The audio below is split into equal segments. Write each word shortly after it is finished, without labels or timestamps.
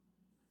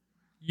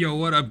Yo,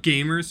 what up,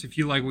 gamers? If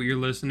you like what you're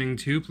listening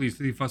to, please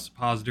leave us a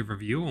positive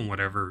review on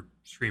whatever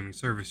streaming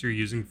service you're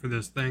using for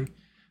this thing.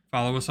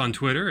 Follow us on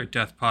Twitter at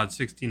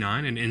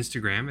DeathPod69 and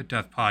Instagram at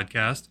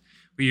DeathPodcast.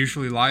 We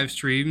usually live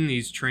stream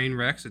these train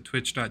wrecks at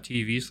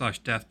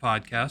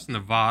twitch.tv/deathpodcast, and the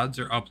VODs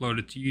are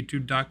uploaded to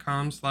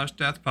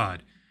youtube.com/deathpod.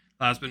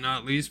 Last but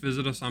not least,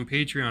 visit us on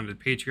Patreon at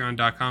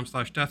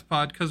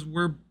patreon.com/deathpod because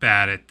we're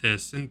bad at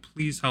this, and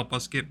please help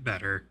us get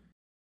better.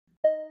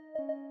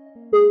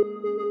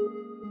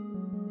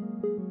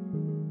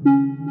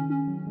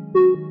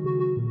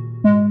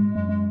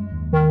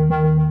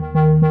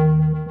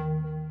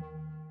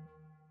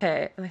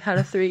 Okay, I had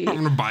a three, I'm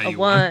gonna buy a you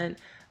one,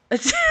 a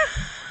two,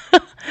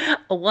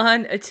 a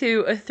one, a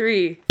two, a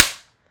three.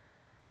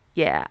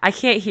 Yeah, I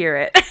can't hear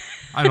it.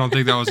 I don't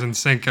think that was in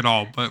sync at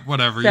all, but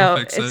whatever, So you'll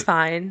fix it. it's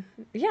fine.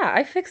 Yeah,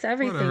 I fix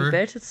everything, Whatever.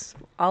 bitch. It's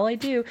all I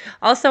do.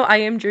 Also, I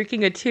am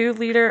drinking a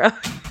 2-liter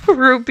of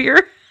root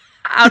beer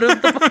out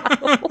of the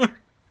bottle.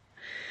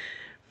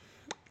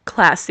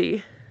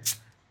 Classy. It's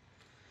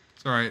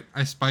alright.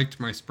 I spiked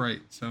my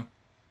Sprite, so.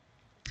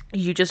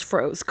 You just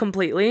froze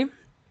completely.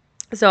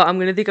 So I'm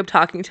gonna think I'm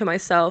talking to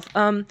myself.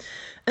 Welcome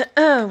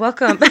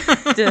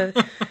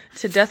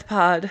to Death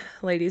Pod,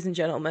 ladies and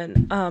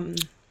gentlemen.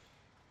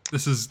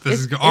 This is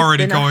It's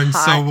already been a going so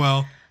hot-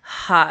 well.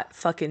 Hot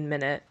fucking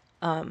minute.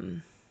 I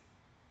don't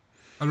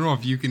know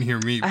if you can hear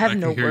me, but I I have can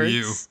no hear words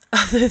you.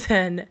 other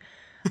than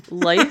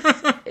life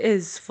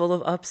is full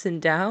of ups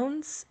and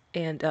downs,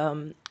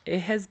 and it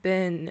has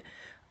been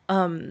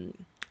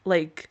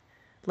like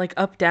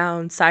up,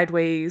 down,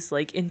 sideways,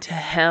 like into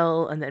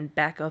hell, and then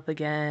back up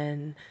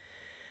again.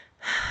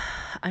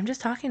 I'm just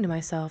talking to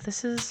myself.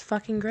 This is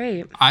fucking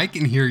great. I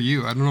can hear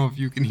you. I don't know if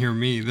you can hear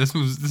me. This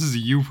is a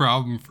you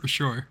problem for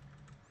sure.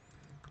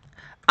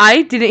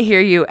 I didn't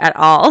hear you at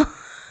all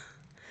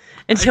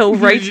until can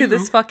hear right to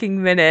this you.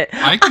 fucking minute.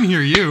 I can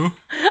hear you.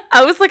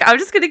 I was like, I'm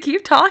just gonna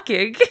keep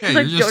talking. Yeah,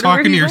 Like, you're just don't know where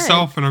talking to he went.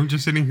 yourself, and I'm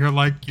just sitting here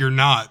like you're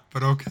not,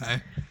 but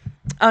okay.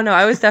 Oh no,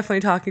 I was definitely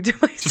talking to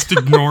myself. Just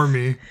ignore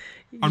me.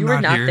 I'm You were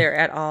not not here. there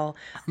at all.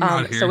 I'm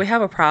not So here. we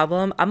have a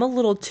problem. I'm a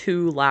little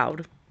too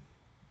loud.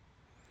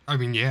 I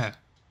mean, yeah.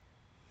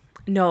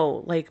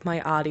 No, like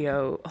my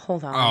audio.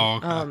 Hold on.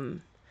 Oh, okay.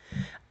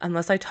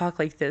 Unless I talk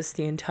like this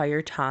the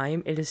entire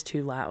time, it is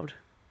too loud.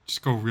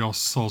 Just go real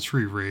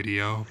sultry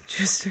radio.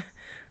 Just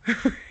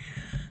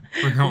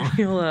We're going,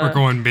 Real, we're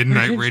going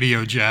midnight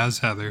radio jazz,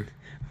 Heather.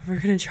 we're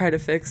gonna try to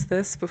fix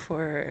this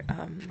before.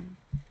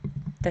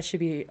 That should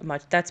be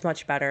much. That's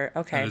much better.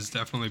 Okay. That is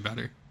definitely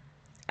better.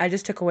 I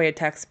just took away a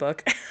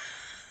textbook.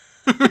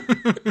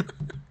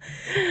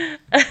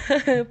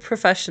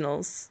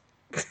 Professionals.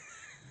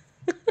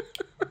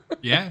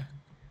 Yeah.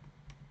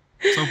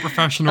 So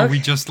professional, we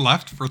just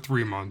left for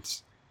 3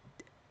 months.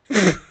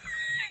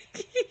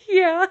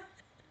 Yeah.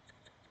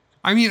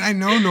 I mean, I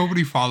know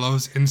nobody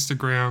follows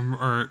Instagram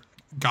or,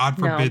 God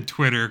forbid, No.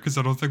 Twitter, because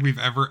I don't think we've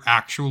ever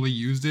actually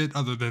used it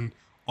other than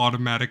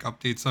automatic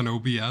updates on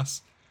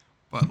OBS.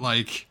 But,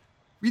 like,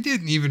 we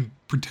didn't even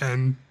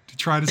pretend to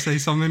try to say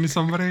something to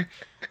somebody.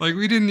 Like,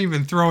 we didn't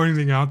even throw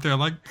anything out there.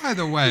 Like, by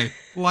the way,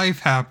 life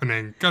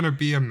happening, gonna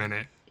be a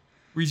minute.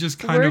 We just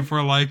kind of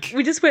were like,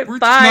 We just went we're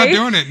bye. just not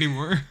doing it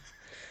anymore.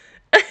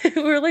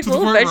 We're like, To the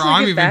we'll point where eventually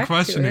I'm get even back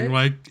questioning, to it.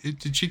 like,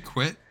 did she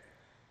quit?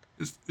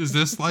 Is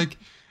this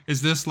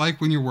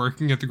like, when you're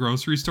working at the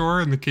grocery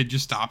store and the kid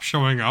just stops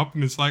showing up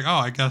and it's like, oh,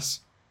 I guess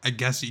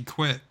he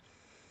quit.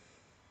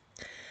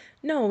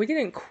 No, we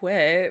didn't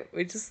quit.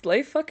 We just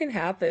life fucking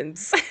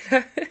happens.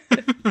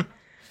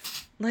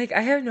 Like,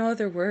 I have no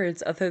other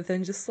words other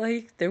than just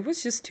like there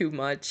was just too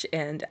much,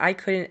 and I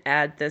couldn't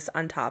add this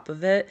on top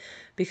of it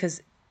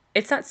because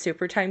it's not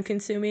super time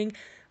consuming,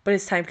 but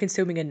it's time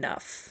consuming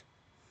enough.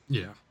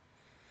 Yeah.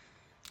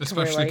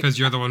 Especially like- because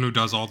you're the one who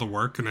does all the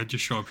work and I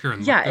just show up here and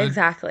look Yeah, good.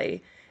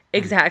 exactly.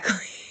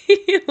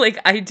 Like,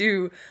 I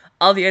do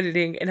all the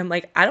editing, and I'm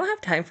like, I don't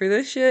have time for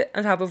this shit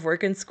on top of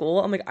work and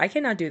school. I'm like, I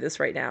cannot do this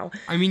right now.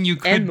 I mean, you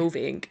And could,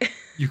 moving.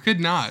 you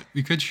could not.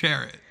 We could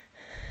share it.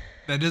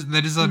 That is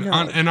an, No.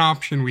 an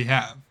option we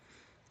have.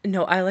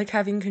 No, I like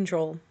having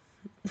control.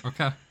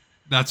 Okay.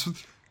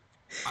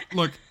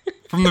 Look,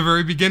 from the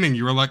very beginning,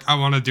 you were like, I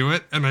want to do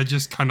it, and I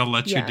just kind of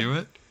let Yeah. you do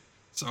it.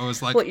 So I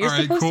was like, Well, you're all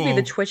right, supposed cool. to be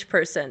the Twitch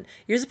person.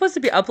 You're supposed to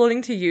be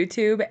uploading to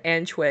YouTube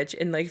and Twitch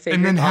and like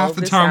figuring And then all half of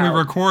the this time out. we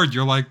record,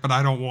 you're like, but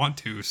I don't want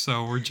to,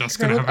 so we're just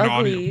 'Cause I going to look have an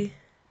audio. ugly.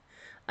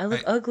 I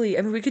look ugly.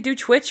 I mean, we could do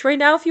Twitch right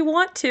now if you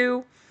want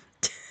to.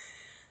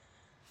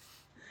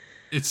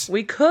 It's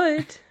We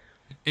could.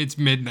 it's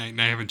midnight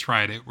and I haven't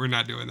tried it. We're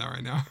not doing that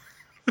right now.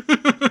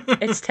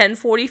 It's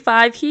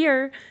 10:45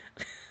 here.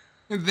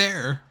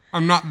 There.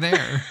 I'm not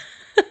there.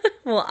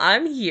 Well,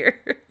 I'm here.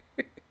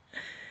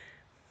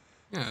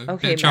 Yeah, Okay,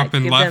 okay,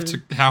 jumping Matt, left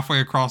give halfway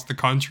across the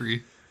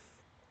country.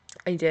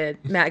 I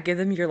did. Matt, give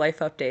them your life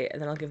update,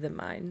 and then I'll give them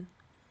mine.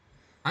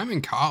 I'm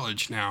in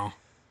college now.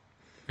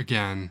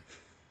 Again.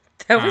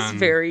 That was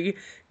very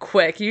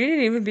quick. You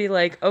didn't even be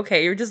like,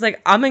 okay, you're just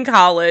like, I'm in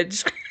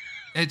college.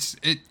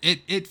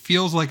 It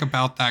feels like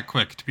about that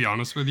quick, to be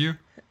honest with you.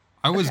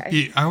 I was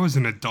Okay. I was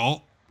an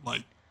adult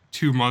like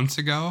 2 months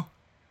ago,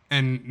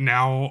 and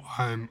now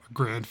I'm a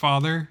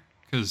grandfather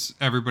because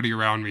everybody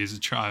around me is a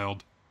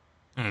child,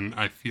 and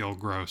I feel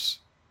gross.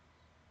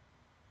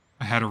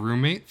 I had a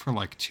roommate for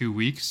like 2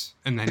 weeks,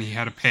 and then he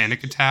had a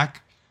panic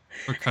attack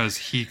because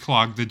he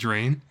clogged the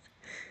drain.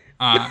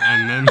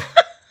 And then...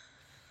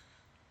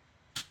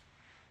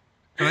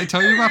 Did I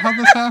tell you about how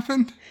this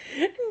happened?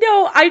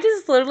 No, I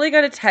just literally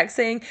got a text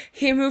saying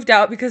he moved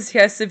out because he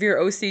has severe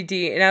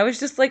OCD, and I was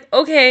just like,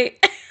 okay.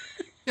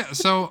 Yeah,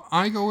 so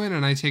I go in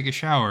and I take a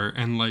shower,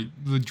 and like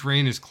the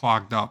drain is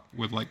clogged up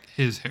with like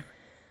his hair,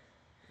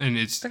 and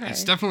it's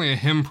definitely a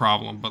him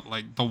problem. But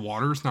like the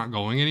water's not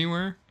going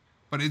anywhere,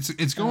 but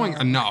it's going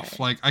enough.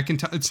 Okay. Like I can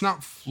tell it's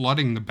not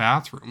flooding the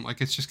bathroom.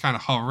 Like it's just kind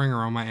of hovering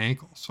around my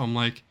ankle. So I'm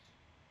like,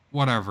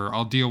 whatever,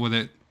 I'll deal with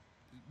it.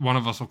 One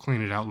of us will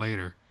clean it out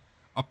later.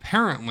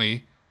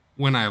 Apparently,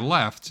 when I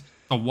left,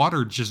 the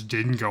water just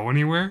didn't go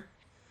anywhere.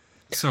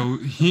 So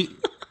he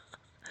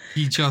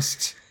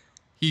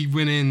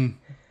went in.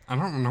 I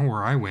don't know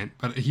where I went,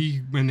 but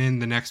he went in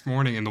the next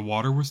morning and the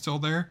water was still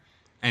there,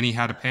 and he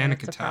had a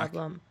panic attack.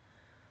 Problem.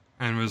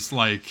 And was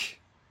like,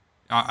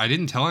 I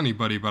didn't tell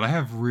anybody, but I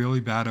have really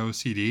bad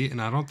OCD,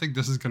 and I don't think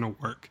this is gonna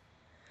work.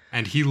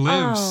 And he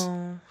lives,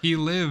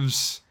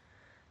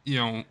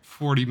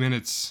 40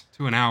 minutes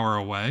to an hour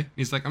away.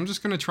 He's like, I'm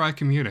just gonna try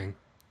commuting.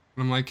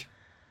 And I'm like,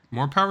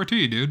 more power to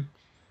you, dude.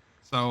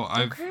 So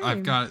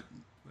I've got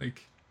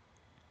like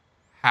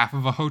half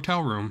of a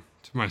hotel room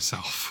to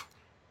myself.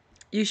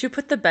 You should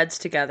put the beds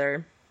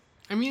together.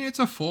 I mean, it's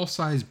a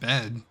full-size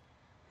bed.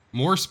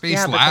 More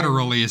space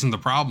laterally isn't the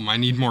problem. I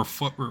need more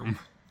footroom.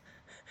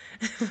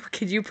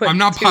 Could you put? I'm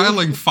not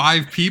piling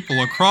 5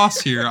 people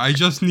across here. I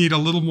just need a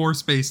little more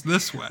space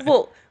this way.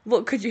 Well,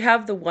 could you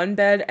have the one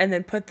bed and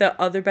then put the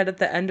other bed at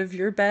the end of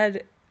your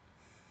bed?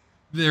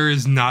 There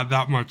is not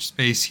that much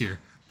space here.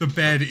 The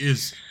bed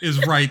is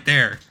right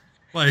there.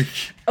 Like,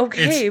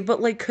 okay, but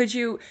like, could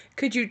you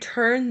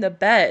turn the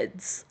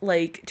beds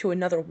like to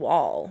another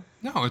wall?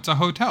 No, it's a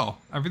hotel.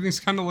 Everything's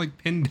kind of like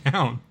pinned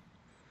down.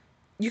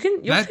 You'll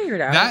figure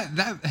it out.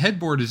 That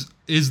headboard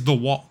is the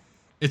wall.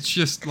 It's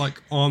just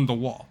like on the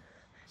wall.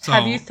 So,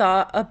 have you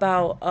thought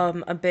about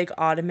a big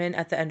ottoman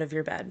at the end of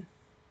your bed?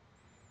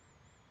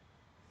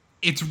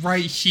 It's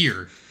right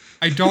here.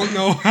 I don't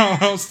know how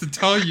else to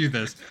tell you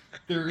this.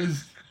 There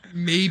is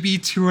maybe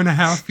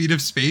 2.5 feet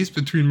of space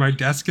between my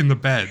desk and the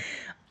bed.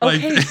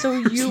 Okay, so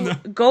you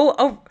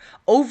go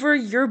over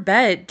your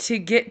bed to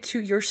get to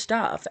your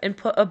stuff and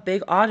put a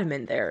big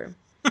ottoman there.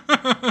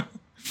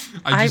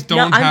 I just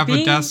don't have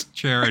a desk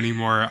chair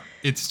anymore.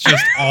 It's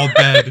just all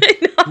bed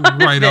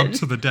right up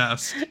to the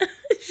desk.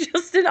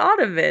 Just an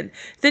ottoman.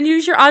 Then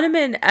use your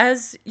ottoman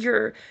as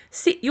your...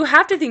 See, you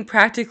have to think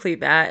practically,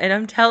 Matt, and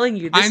I'm telling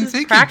you, this is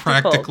practical.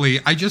 I'm thinking practically.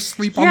 I just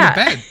sleep on the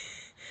bed.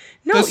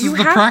 No, this is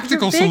the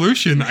practical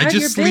solution. I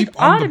just sleep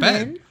on the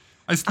bed.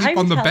 I sleep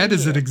on the bed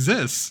as it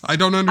exists. I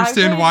don't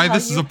understand why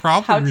this is a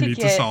problem we need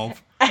to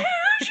solve. I'm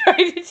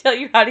trying to tell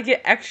you how to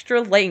get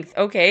extra length,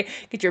 okay?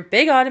 Get your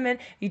big ottoman.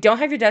 You don't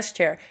have your desk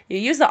chair. You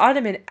use the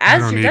ottoman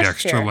as your desk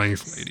chair. I don't need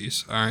extra length,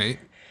 ladies. All right?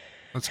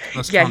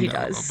 Let's yeah, calm he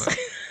down does. a little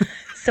bit.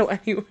 So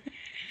anyway,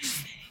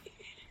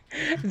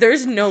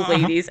 there's no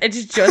ladies.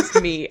 It's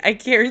just me. I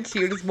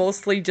guarantee you it's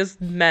mostly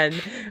just men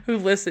who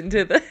listen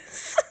to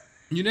this.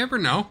 You never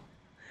know.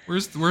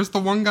 Where's the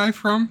one guy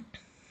from?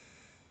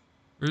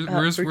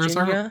 Where's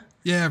Virginia?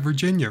 Yeah,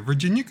 Virginia.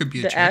 Virginia could be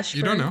a chick. Ashburn?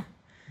 You don't know.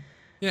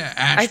 Yeah,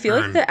 Ashburn. I feel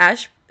like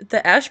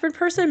the Ashburn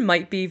person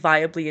might be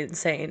viably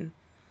insane.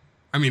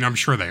 I mean, I'm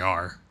sure they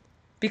are.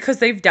 Because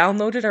they've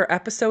downloaded our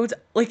episodes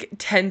like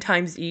 10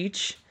 times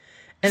each.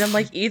 And I'm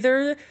like,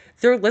 either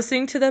they're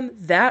listening to them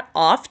that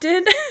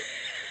often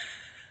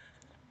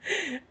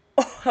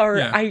or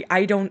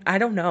I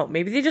don't know.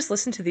 Maybe they just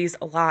listen to these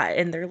a lot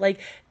and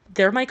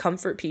they're my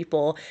comfort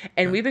people.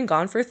 And we've been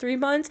gone for 3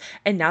 months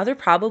and now they're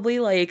probably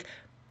like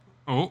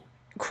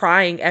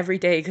crying every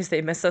day because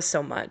they miss us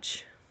so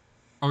much.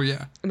 Oh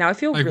yeah. Now I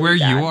feel like really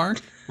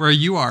bad. Where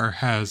you are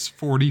has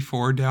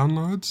 44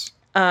 downloads.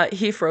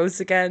 He froze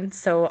again,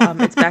 so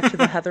it's back to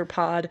the Heather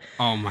pod.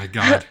 Oh my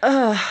god.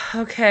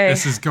 Okay.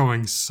 This is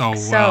going so well.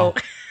 So,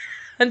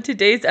 on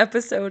today's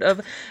episode of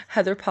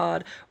Heather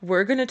Pod,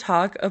 we're gonna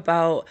talk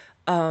about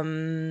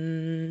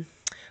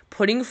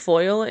putting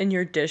foil in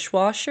your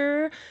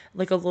dishwasher,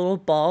 like a little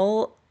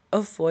ball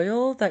of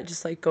foil that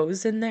just like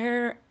goes in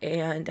there,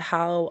 and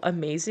how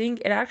amazing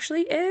it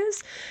actually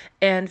is.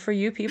 And for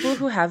you people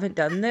who haven't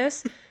done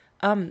this,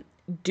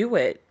 do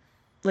it.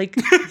 Like,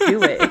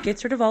 do it. It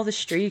gets rid of all the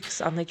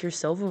streaks on like your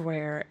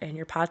silverware and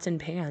your pots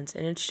and pans,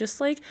 and it's just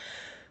like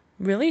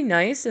really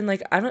nice. And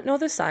like, I don't know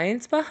the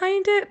science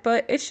behind it,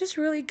 but it's just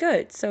really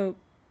good. So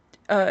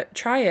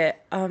try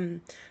it.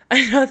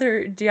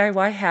 Another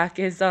DIY hack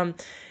is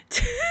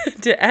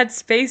to add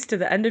space to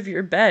the end of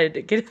your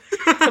bed. Get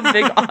a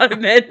big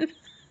ottoman.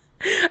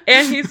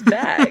 And he's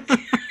back.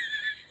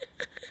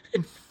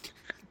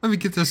 Let me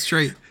get this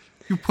straight.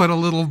 You put a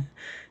little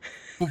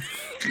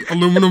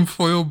aluminum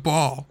foil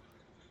ball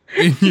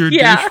in your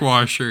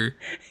dishwasher,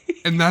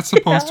 and that's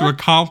supposed to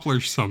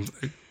accomplish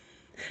something.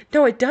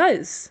 No, it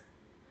does.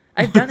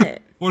 I've done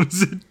it. What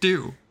does it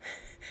do?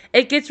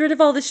 It gets rid of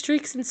all the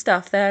streaks and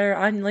stuff that are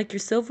on like your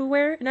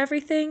silverware and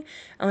everything,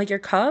 and like your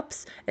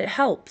cups. It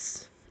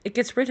helps. It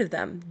gets rid of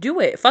them. Do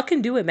it.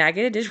 Fucking do it,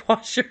 Maggie. A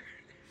dishwasher.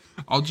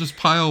 I'll just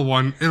pile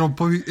one. It'll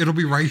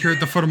be right here at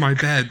the foot of my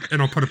bed,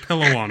 and I'll put a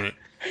pillow on it,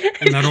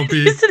 and that'll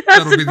be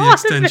the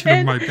extension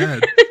of my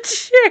bed. And a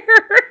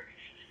chair.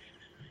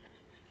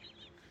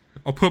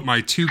 I'll put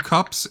my 2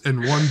 cups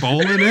and 1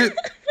 bowl in it.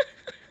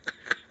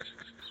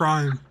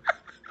 Prime.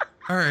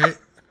 All right.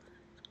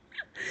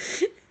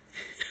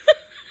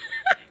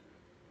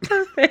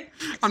 Perfect.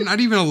 I'm not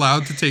even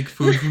allowed to take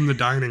food from the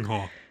dining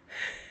hall.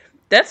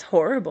 That's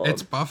horrible.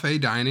 It's buffet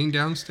dining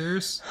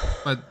downstairs,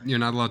 but you're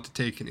not allowed to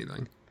take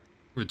anything.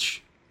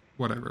 Which,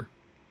 whatever.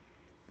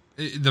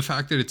 The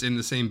fact that it's in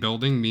the same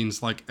building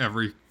means like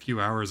every few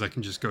hours I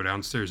can just go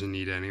downstairs and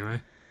eat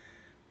anyway.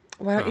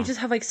 Why don't you just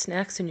have like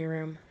snacks in your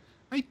room?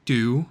 I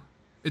do.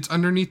 It's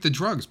underneath the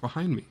drugs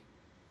behind me.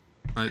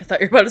 I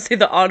thought you were about to say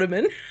the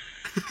ottoman.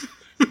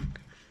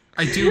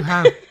 I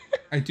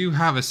do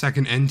have a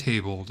second end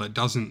table that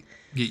doesn't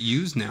get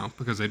used now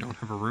because I don't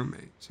have a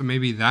roommate. So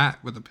maybe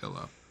that with a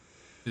pillow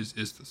is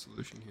the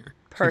solution here.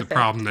 Perfect. To the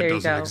problem that There you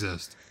doesn't go.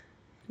 exist.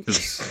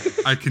 Because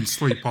I can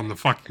sleep on the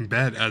fucking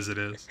bed as it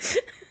is.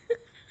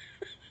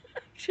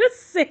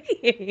 Just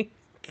saying.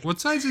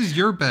 What size is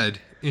your bed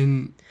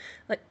in...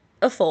 Like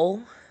a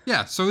full.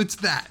 Yeah, so it's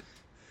that.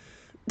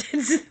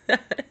 It's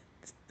that.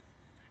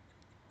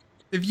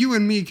 If you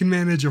and me can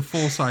manage a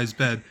full-size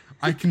bed,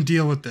 I can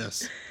deal with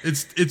this.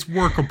 It's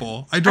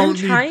workable. I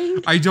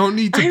don't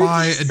need to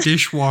buy a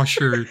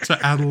dishwasher to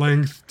add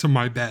length to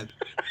my bed.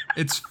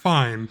 It's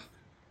fine.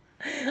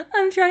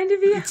 I'm trying to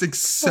be. It's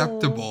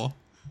acceptable.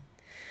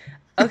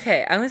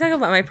 Okay, I'm gonna talk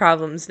about my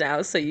problems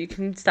now, so you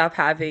can stop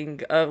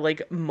having a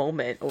like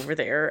moment over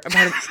there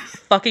about a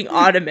fucking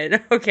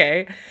ottoman.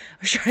 Okay,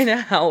 I'm trying to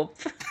help.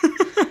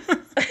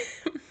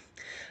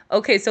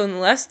 Okay, so in the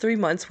last 3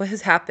 months, what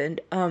has happened?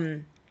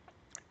 I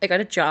got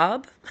a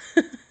job.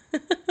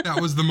 That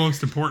was the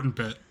most important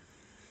bit.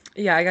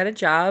 Yeah, I got a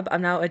job.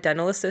 I'm now a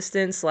dental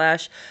assistant /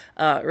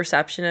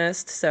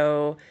 receptionist,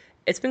 so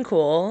it's been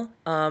cool.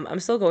 I'm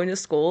still going to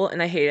school,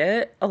 and I hate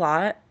it a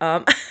lot.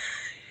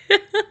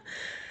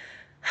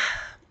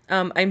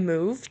 I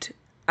moved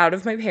out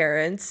of my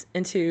parents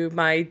into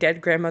my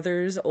dead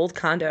grandmother's old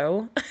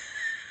condo.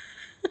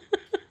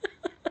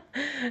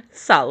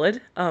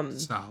 Solid.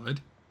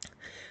 Solid.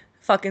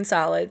 Fucking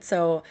solid.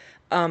 So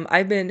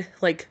I've been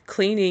like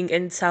cleaning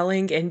and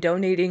selling and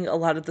donating a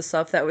lot of the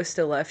stuff that was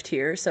still left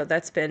here. So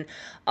that's been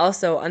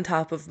also on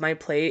top of my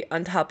plate,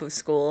 on top of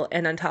school,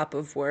 and on top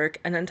of work,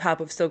 and on top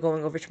of still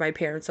going over to my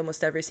parents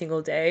almost every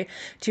single day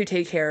to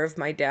take care of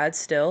my dad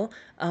still.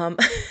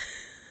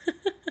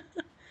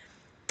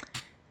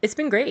 It's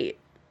been great.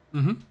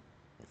 Mm-hmm.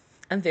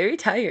 I'm very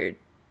tired.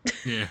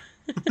 Yeah.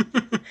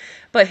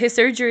 But his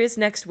surgery is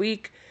next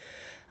week.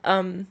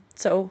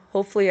 So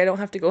hopefully I don't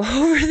have to go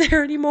over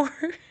there anymore.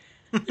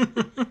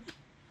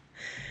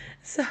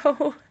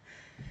 So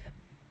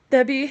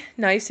that'd be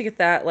nice to get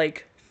that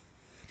like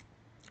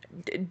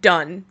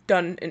done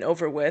and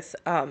over with.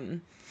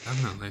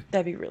 Definitely.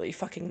 That'd be really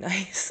fucking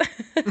nice.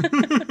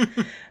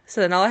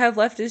 So then all I have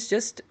left is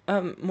just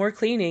more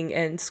cleaning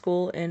and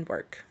school and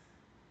work.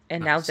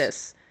 And now Nice.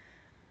 this.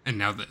 And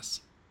now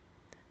this.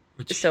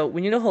 Which So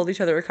we need to hold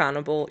each other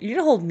accountable. You need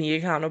to hold me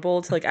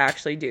accountable to like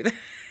actually do that.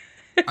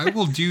 I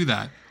will do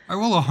that. I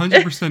will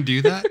 100%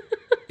 do that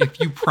if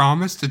you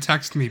promise to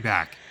text me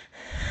back.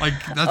 Like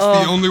that's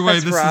the only way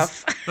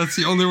that's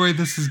the only way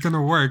this is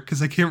gonna work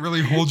because I can't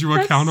really hold you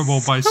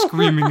accountable by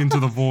screaming into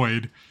the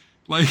void.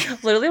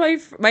 Like Literally,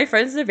 my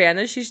friend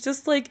Savannah, she's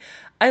just like,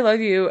 I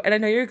love you, and I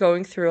know you're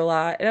going through a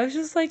lot. And I was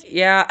just like,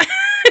 yeah.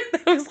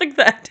 That was like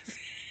that.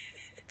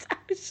 I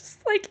was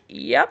just like,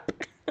 yep.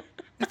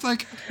 it's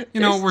like,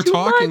 you know, There's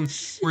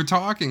too we're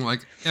talking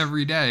like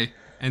every day,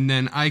 and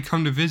then I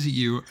come to visit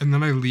you, and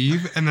then I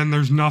leave, and then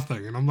there's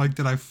nothing, and I'm like,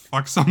 did I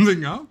fuck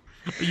something up?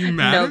 Are you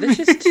mad No, at me?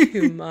 this is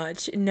too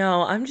much.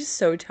 No, I'm just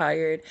so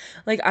tired.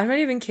 Like, I'm not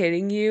even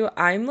kidding you.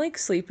 I'm like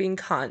sleeping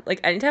like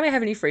anytime I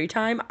have any free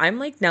time, I'm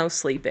like now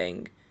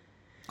sleeping.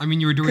 I mean,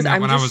 you were doing 'Cause that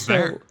I'm when I just was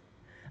there.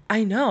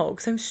 I know,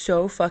 because I'm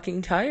so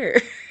fucking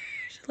tired.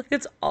 Like,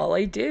 that's all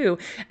I do.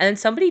 And then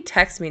somebody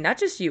texts me, not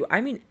just you, I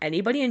mean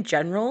anybody in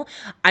general.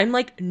 I'm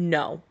like,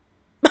 no.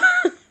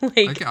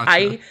 Like,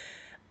 gotcha.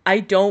 I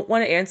don't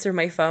want to answer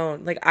my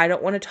phone. Like, I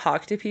don't want to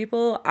talk to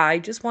people. I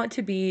just want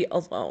to be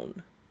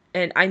alone.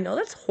 And I know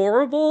that's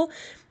horrible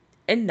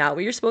and not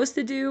what you're supposed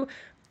to do,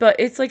 but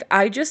it's like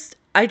I just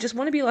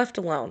want to be left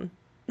alone.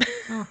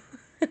 You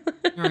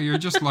know, you're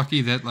just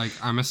lucky that like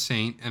I'm a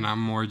saint and I'm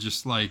more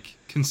just like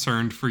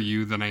concerned for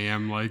you than I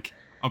am like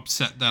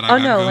upset that I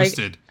got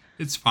ghosted.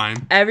 It's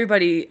fine.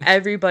 Everybody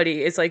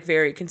is like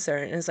very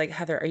concerned and it's like,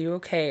 Heather, are you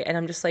okay? And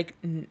I'm just like,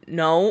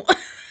 no.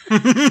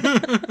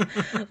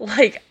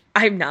 Like,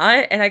 I'm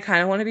not, and I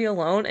kind of want to be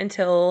alone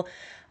until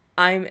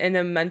I'm in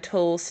a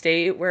mental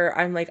state where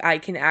I'm like, I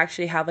can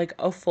actually have like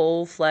a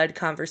full-fledged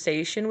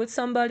conversation with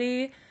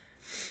somebody.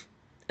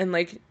 and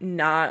like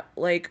not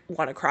like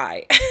want to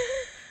cry.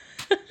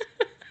 I'm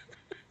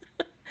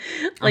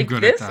Like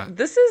good at that.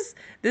 this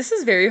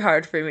is very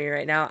hard for me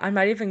right now. I'm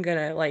not even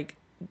gonna like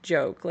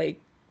joke. Like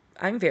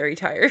I'm very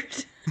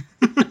tired.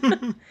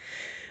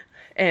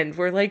 And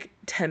we're like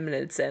 10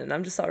 minutes in and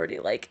I'm just already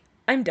like,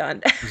 I'm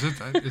done. Is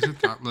it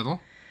that little?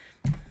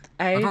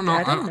 I don't know.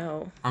 I don't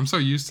know. I'm so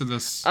used to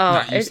this, Oh,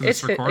 not used to this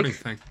it's recording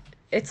like, thing.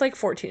 it's like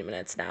 14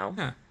 minutes now.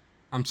 Yeah.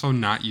 I'm so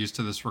not used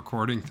to this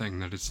recording thing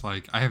that it's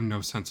like, I have no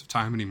sense of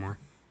time anymore.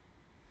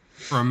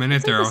 For a minute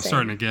It's like there, the I was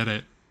starting same. to get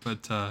it,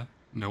 but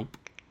nope.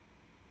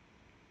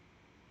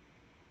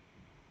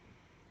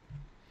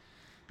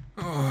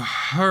 Oh,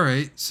 all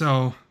right.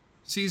 So,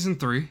 season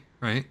 3,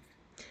 right?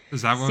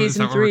 Is that what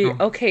Season we're 3.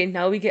 going? Okay,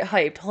 now we get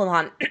hyped. Hold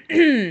on.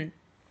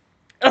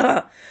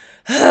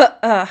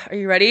 Are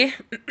you ready?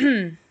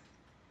 You're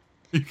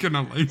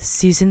gonna like.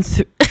 Season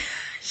 3.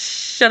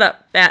 Shut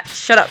up, Matt.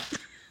 Shut up.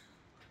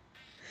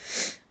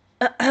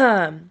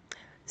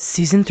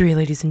 Season 3,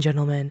 ladies and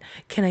gentlemen.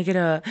 Can I get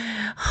a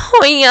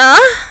hoya?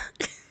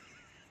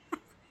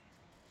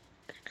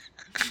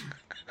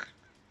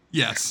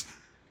 Yes.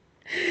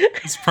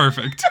 It's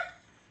perfect.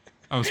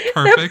 That was That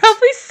perfect.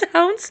 probably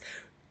sounds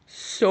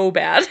so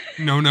bad.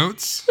 No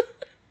notes.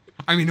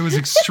 I mean, it was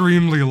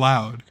extremely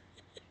loud.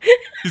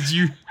 Because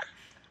you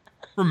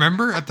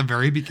remember at the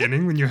very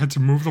beginning when you had to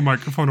move the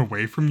microphone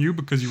away from you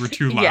because you were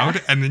too loud,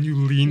 Yeah. and then you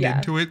leaned Yeah.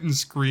 into it and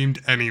screamed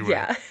anyway.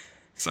 Yeah.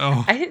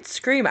 So I didn't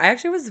scream. I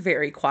actually was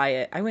very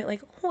quiet. I went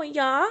like,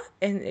 hoya,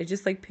 and it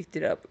just like picked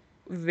it up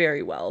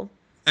very well.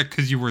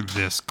 because you were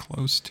this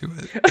close to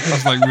it, I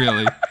was like,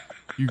 really,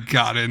 you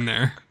got in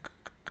there.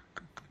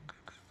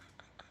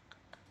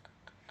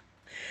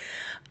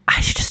 I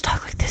should just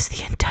talk like this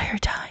the entire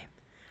time.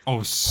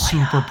 Oh,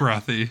 super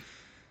breathy.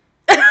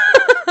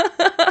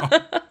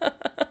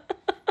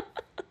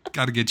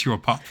 Got to get you a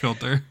pop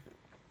filter.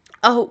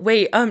 Oh,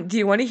 wait. Do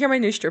you want to hear my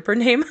new stripper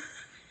name?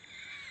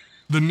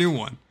 The new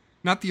one,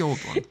 not the old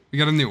one. We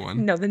got a new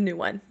one. No, the new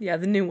one. Yeah,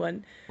 the new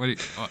one. What?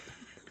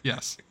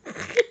 Yes.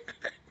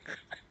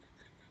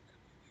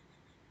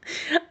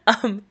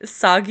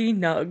 Soggy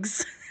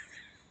Nugs.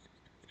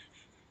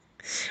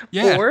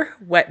 Yeah. Or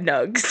Wet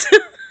Nugs.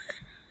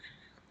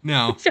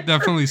 No,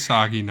 definitely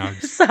soggy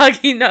nugs.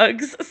 Soggy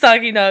Nugs.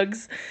 Soggy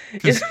Nugs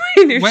is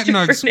my new Wet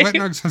stripper nugs. name. Wet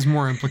nugs has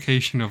more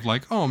implication of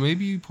like, oh,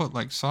 maybe you put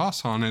like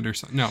sauce on it or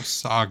something. No,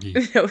 soggy.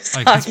 No, Like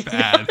Soggy it's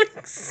bad.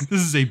 Nugs. This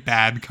is a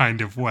bad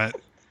kind of wet.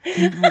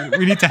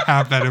 We need to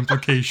have that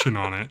implication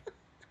on it.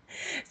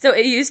 So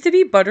it used to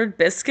be Buttered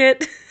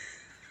Biscuit.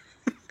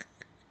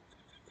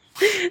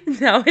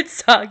 Now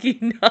it's Soggy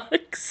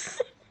Nugs.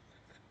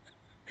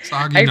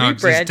 Soggy I nugs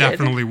is rebranded.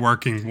 definitely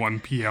working 1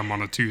 p.m.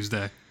 on a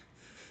Tuesday.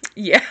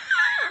 Yeah.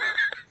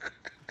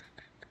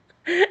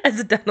 As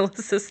a dental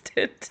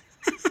assistant.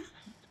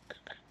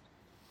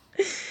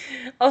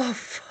 Oh,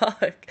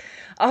 fuck.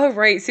 All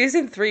right,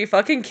 season 3,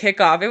 fucking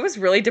kickoff. It was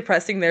really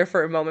depressing there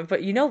for a moment,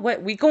 but you know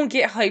what? We gonna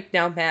get hyped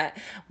now, Matt.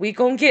 We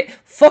gonna get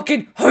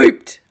fucking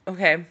hyped.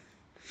 Okay.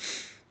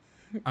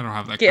 I don't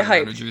have that Get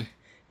kind of hyped. energy.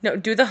 No,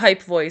 do the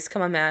hype voice.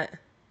 Come on, Matt.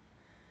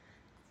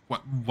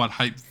 What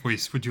hype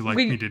voice would you like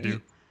me to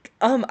do?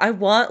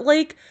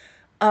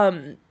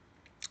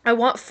 I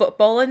want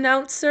football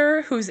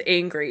announcer who's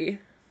angry.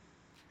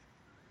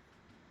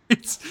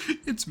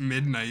 It's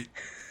midnight.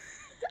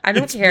 I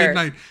don't It's care.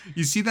 midnight.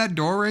 You see that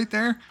door right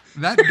there?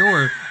 That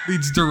door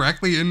leads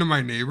directly into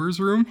my neighbor's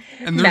room,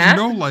 and there's Matt?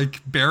 no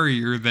like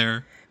barrier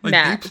there. Like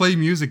Matt. they play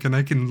music and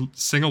I can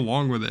sing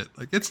along with it.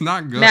 Like it's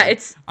not good.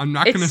 Matt, I'm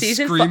not it's gonna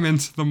season scream fi-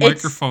 into the it's-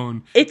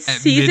 microphone. It's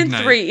at season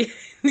midnight.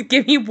 3.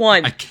 Give me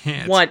one. I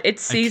can't. One.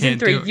 It's I season can't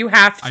 3. do it. You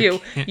have I to.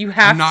 can't. You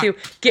have I'm not, to.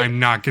 Get I'm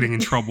not getting in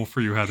trouble for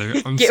you, Heather.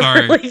 I'm get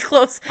sorry. really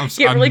close. I'm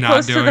Get really not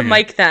close to the doing it.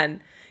 mic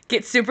then.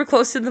 Get super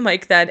close to the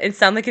mic then and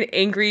sound like an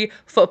angry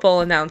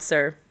football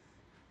announcer.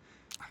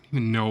 I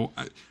don't even know.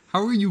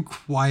 How are you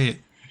quiet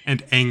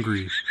and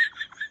angry?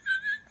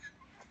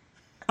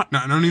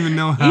 I don't even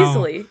know how.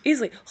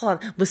 Easily.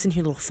 Hold on. Listen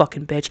here, little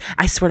fucking bitch.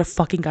 I swear to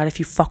fucking God, if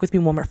you fuck with me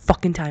one more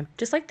fucking time.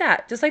 Just like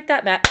that,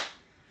 Matt.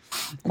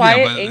 Quiet,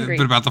 yeah, angry.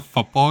 but about the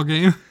football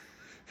game?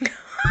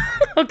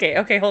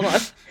 Okay, hold on.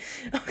 Okay,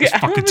 This I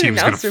don't fucking have an team's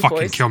gonna announcer fucking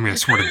voice. kill me, I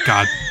swear to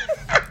God.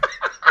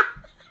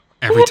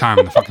 Every time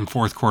in the fucking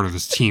fourth quarter,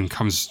 this team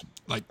comes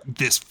like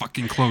this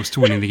fucking close to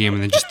winning the game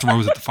and then just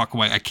throws it the fuck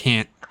away. I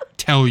can't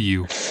tell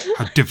you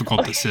how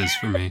difficult this is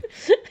for me.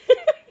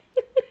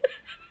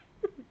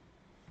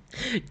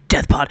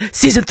 Death Pod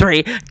Season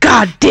 3.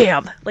 God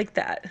damn. Like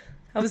that.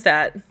 How was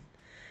that?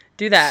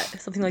 Do that.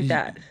 Something like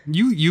that.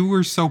 You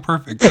were so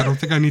perfect. I don't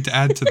think I need to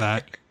add to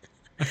that.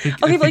 I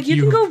think Okay, but like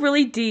you can go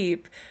really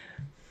deep.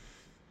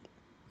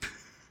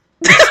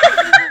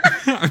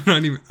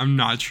 I'm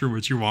not sure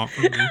what you want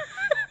from me.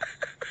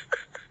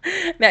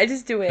 Matt,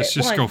 just do it. Let's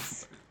just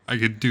once. go. I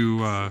could do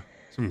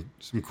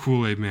some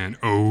Kool-Aid Man.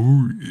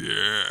 Oh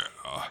yeah,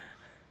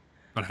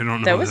 but I don't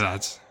know That if was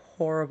that's.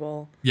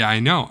 horrible. Yeah, I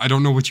know. I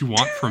don't know what you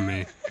want from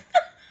me.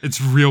 It's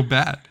real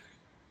bad.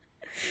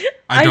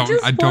 I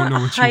don't know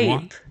what hype. you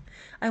want.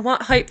 I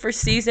want hype for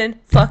season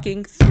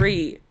fucking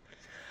 3.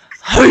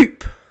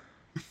 Hype!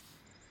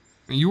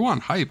 You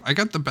want hype? I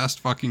got the best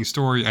fucking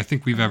story I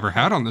think we've ever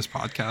had on this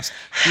podcast.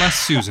 Less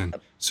Susan.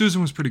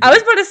 Susan was pretty good. I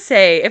was about to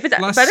say, if it's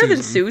Less better than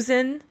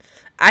Susan. Susan,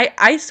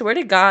 I swear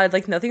to God,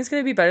 like, nothing's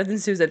going to be better than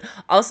Susan.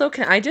 Also,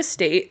 can I just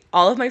state,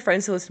 all of my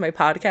friends who listen to my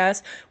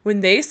podcast,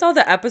 when they saw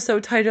the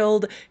episode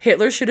titled,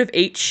 Hitler Should Have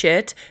Ate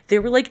Shit, they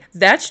were like,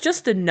 that's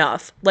just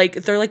enough.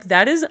 Like, they're like,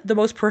 that is the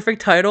most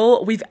perfect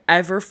title we've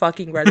ever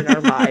fucking read in our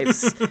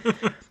lives.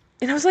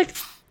 And I was like,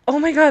 oh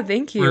my God,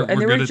 thank you.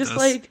 And they were just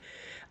like,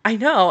 I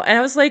know. And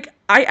I was like,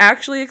 I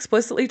actually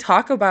explicitly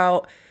talk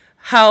about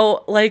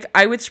how, like,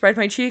 I would spread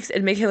my cheeks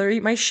and make Hitler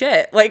eat my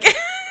shit. Like,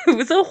 it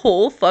was a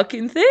whole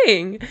fucking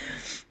thing.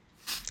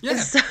 Yeah.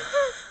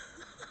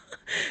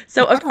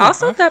 So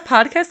also that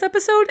podcast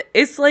episode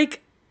is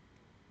like,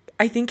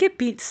 I think it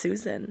beats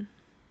Susan.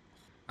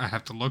 I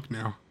have to look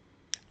now.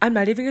 I'm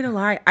not even gonna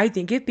lie. I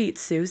think it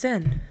beats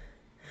Susan.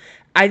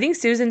 I think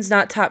Susan's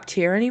not top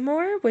tier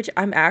anymore, which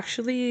I'm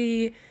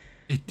actually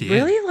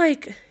really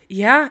like.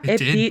 Yeah, it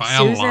did beat by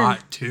Susan. a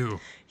lot too.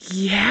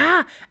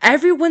 Yeah,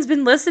 everyone's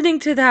been listening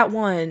to that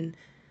one.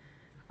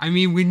 I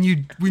mean, when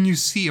you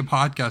see a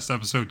podcast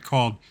episode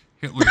called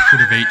Hitler Should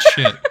Have Ate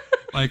Shit,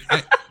 like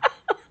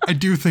I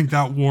do think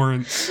that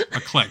warrants a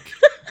click.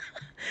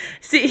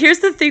 See, here's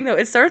the thing though.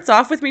 It starts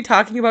off with me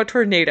talking about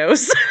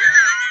tornadoes.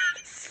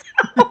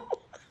 I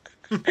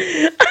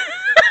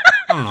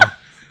don't know.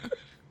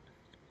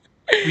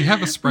 We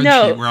have a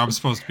spreadsheet where I'm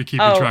supposed to be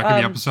keeping track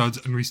of the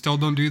episodes, and we still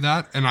don't do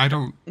that. And I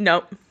don't.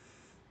 Nope.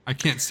 I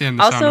can't stand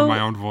the sound of my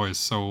own voice,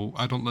 so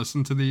I don't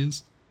listen to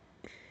these.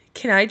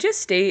 Can I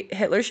just state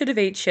Hitler Should Have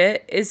Ate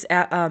Shit is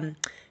at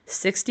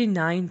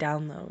 69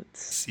 downloads.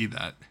 See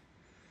that?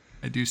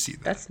 I do see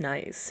that. That's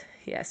nice.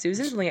 Yeah,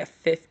 Susan's only at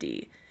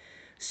 50.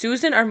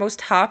 Susan, our most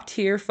top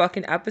tier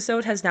fucking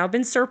episode, has now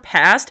been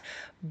surpassed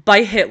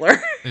by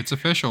Hitler. It's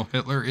official.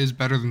 Hitler is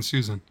better than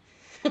Susan.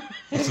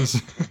 This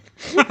is...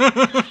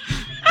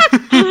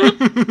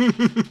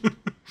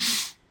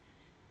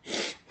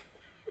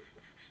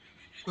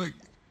 Like,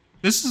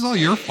 this is all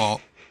your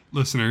fault,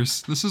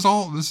 listeners. This is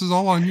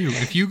all on you.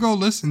 If you go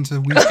listen to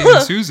We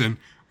Stand Susan,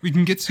 we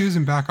can get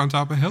Susan back on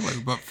top of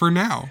Hitler. But for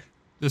now,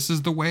 this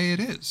is the way it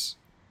is.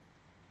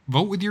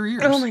 Vote with your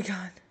ears. Oh my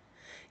God.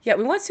 Yeah,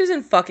 we want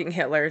Susan fucking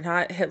Hitler,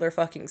 not Hitler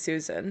fucking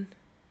Susan.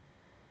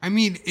 I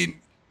mean,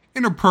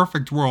 in a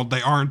perfect world,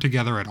 they aren't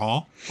together at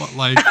all. But,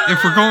 like,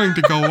 if we're going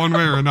to go one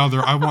way or another,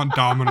 I want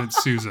dominant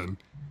Susan.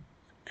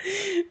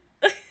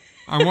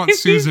 I want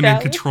Susan in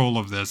control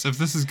of this. If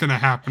this is going to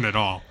happen at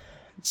all,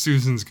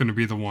 Susan's going to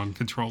be the one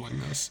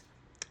controlling this.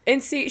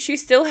 And see, she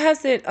still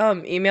hasn't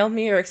emailed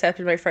me or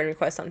accepted my friend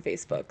request on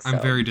Facebook. So.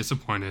 I'm very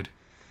disappointed.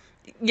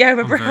 Yeah, I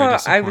remember how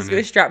I was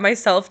going to strap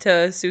myself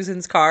to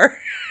Susan's car.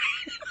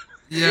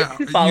 Yeah,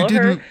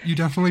 you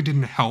definitely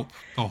didn't help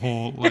the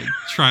whole, like,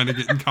 trying to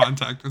get in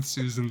contact with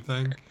Susan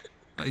thing.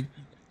 Like,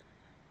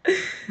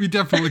 we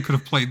definitely could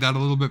have played that a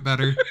little bit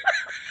better.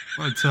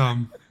 But,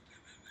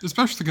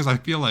 especially because I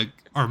feel like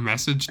our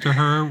message to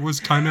her was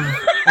kind of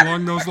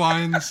along those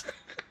lines.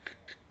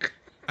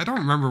 I don't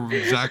remember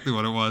exactly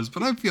what it was,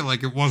 but I feel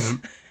like it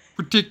wasn't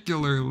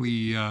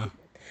particularly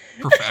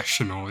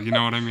professional, you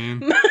know what I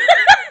mean?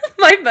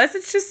 My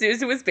message to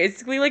Susan was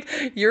basically like,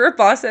 you're a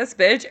boss-ass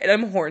bitch, and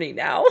I'm horny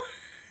now.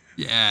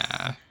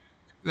 Yeah.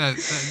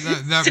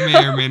 That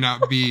may or may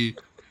not be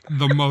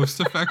the most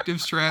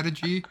effective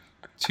strategy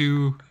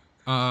to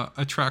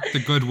attract the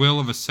goodwill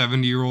of a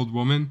 70-year-old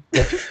woman.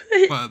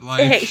 But,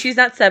 like... Hey, she's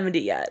not 70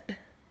 yet.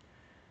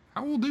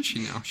 How old is she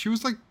now? She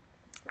was, like,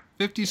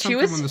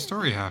 50-something when the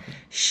story happened.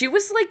 She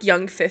was, like,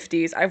 young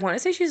 50s. I want to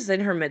say she's in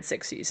her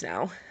mid-60s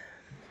now.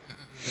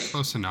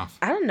 Close enough.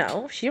 I don't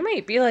know. She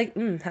might be like,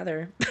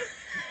 Heather.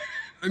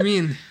 I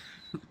mean,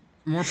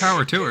 more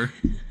power to her.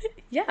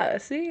 Yeah,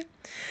 see?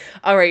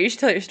 All right, you should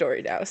tell your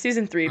story now.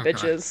 Season 3, okay.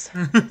 Bitches.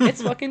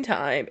 It's fucking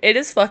time. It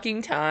is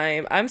fucking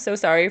time. I'm so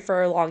sorry for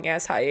our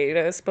long-ass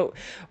hiatus, but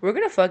we're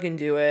gonna fucking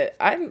do it.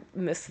 I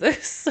miss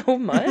this so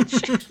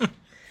much. I'm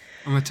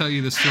gonna tell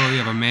you the story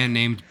of a man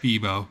named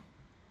Bebo.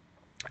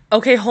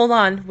 Okay, hold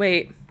on.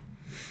 Wait.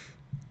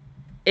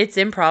 It's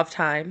improv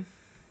time.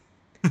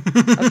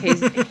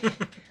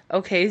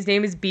 Okay, his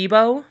name is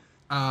Bebo?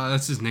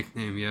 That's his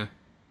nickname, yeah.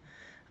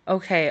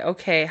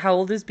 Okay. How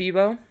old is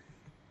Bebo?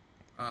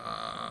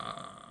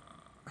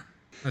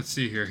 Let's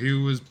see here. He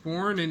was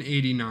born in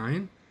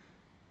 89,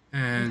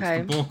 and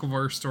the bulk of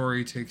our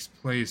story takes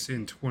place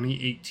in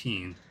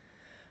 2018.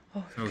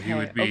 Okay, so he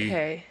would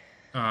be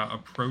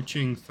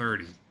approaching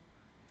 30,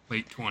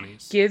 late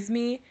 20s.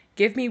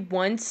 Give me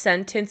one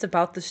sentence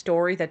about the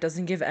story that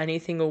doesn't give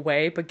anything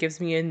away, but gives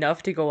me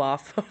enough to go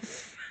off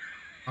of.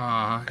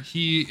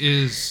 He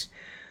is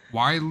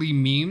widely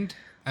memed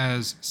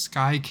as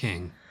Sky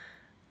King.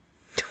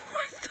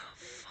 What the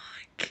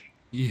fuck?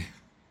 Yeah.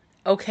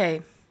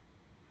 Okay.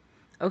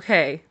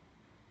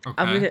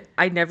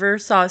 I never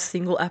saw a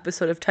single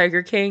episode of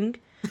Tiger King,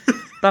 but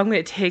I'm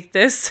gonna take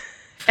this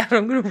and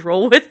I'm gonna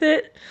roll with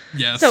it.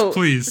 Yes, so,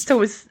 please.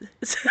 So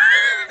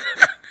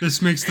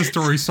This makes the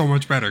story so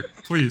much better.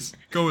 Please,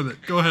 go with it.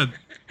 Go ahead.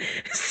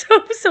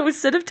 So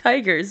instead of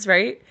tigers,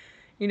 right?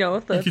 You know,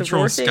 He the roar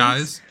controls things.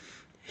 skies.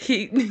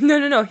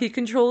 No. He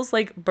controls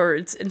like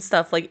birds and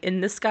stuff like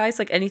in the skies,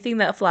 like anything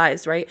that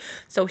flies, right?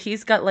 So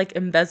he's got like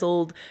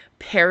embezzled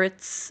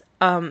parrots,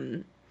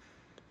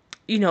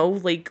 you know,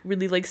 like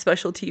really like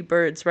specialty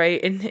birds,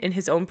 right? In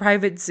his own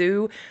private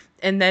zoo.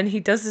 And then he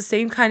does the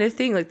same kind of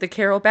thing, like the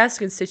Carol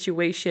Baskin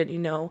situation, you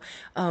know.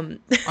 I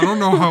don't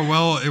know how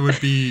well it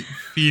would be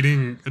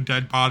feeding a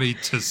dead body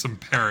to some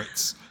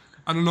parrots.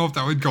 I don't know if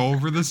that would go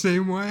over the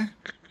same way.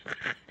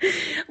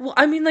 Well,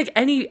 I mean, like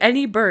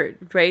any bird,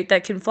 right,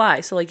 that can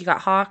fly. So like you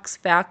got hawks,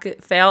 falcons.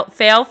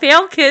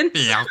 Falcons.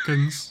 Yeah,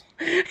 falcons.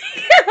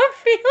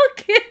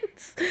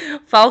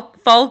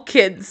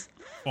 Falcons.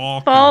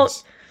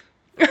 Falcons.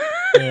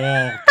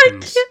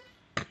 Falcons.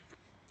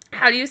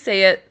 How do you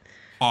say it?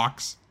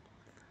 Hawks.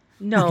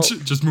 No.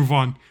 Just move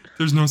on.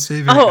 There's no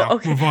saving Oh, now.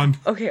 okay. Move on.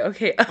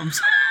 Okay. I'm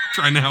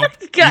trying to help.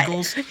 You got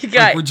Eagles. You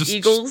got Like, we're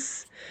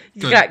eagles.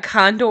 You Good. got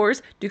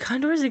condors. Do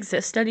condors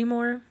exist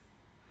anymore?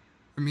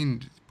 I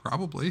mean,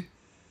 probably.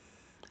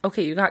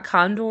 Okay, you got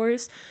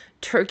condors,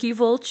 turkey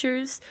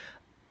vultures.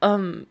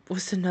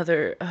 What's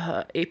another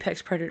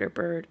apex predator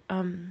bird?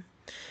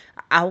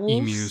 Owls.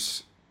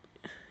 Emus.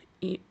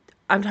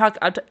 I'm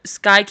talking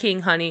Sky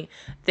King, honey.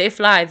 They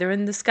fly. They're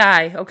in the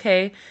sky.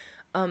 Okay.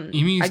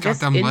 Emus I got guess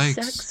them insects.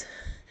 legs.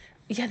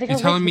 Yeah, they You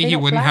got telling legs, me but they he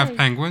don't wouldn't fly. have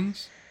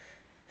penguins?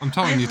 I'm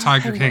telling I you, love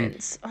Tiger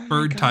penguins. Oh King. my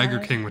Bird Tiger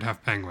God. King would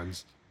have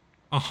penguins.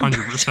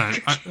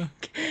 100%.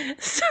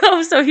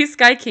 So he's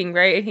Sky King,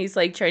 right? And he's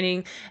like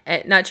training,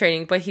 not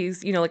training, but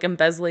he's, you know, like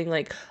embezzling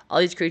like all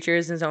these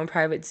creatures in his own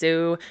private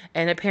zoo.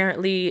 And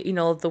apparently, you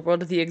know, the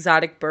world of the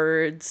exotic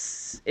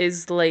birds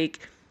is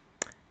like,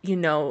 you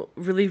know,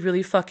 really,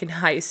 really fucking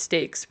high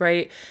stakes,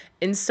 right?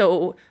 And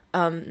so,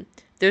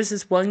 there's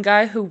this one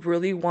guy who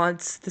really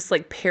wants this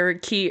like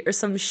parakeet or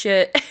some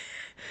shit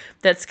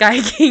that Sky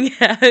King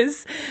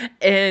has,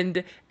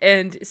 and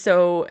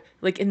so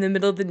like in the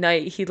middle of the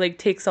night he like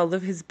takes all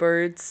of his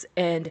birds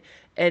and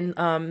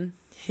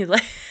he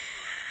like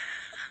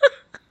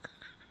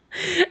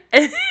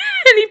and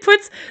he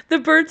puts the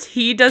birds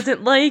he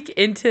doesn't like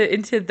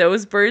into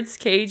those birds'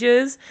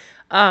 cages,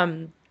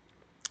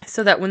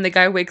 so that when the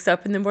guy wakes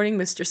up in the morning,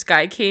 Mr.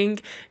 Sky King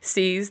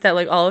sees that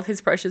like all of his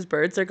precious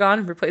birds are gone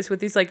and replaced with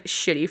these like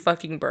shitty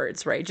fucking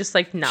birds, right? Just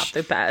like not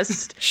the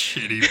best.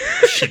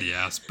 shitty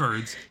ass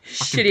birds.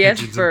 Fucking Shitty ass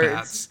pigeons and birds.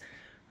 bats.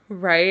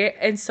 Right?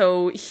 And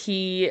so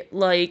he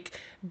like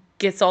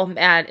gets all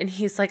mad and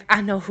he's like, I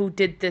know who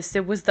did this.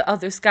 It was the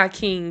other Sky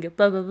King,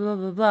 blah blah blah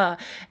blah blah.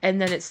 And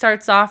then it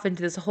starts off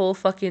into this whole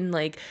fucking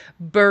like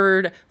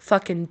bird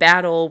fucking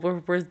battle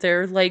where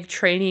they're like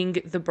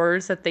training the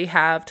birds that they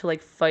have to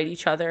like fight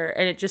each other,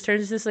 and it just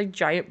turns into this like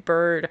giant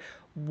bird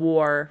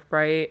war,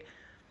 right?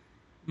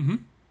 Mm-hmm.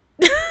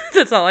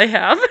 That's all I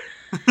have.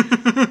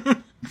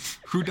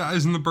 Who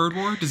dies in the bird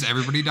war? Does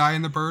everybody die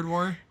in the bird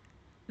war?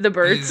 The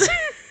birds.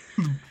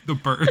 The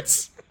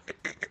birds.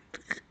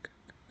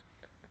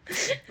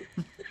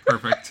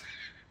 Perfect.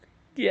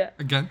 Yeah.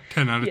 Again,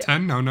 10 out of Yeah.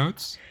 10, no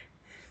notes.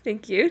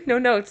 Thank you. No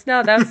notes.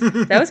 No,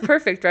 that was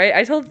perfect, right?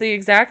 I told the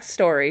exact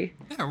story.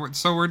 Yeah,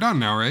 so we're done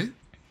now, right?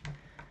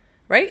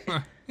 Right?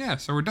 Yeah,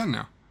 so we're done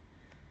now.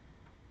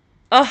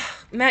 Oh,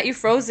 Matt, you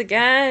froze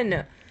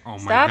again. Oh my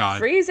Stop god.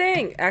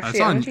 freezing. Actually, That's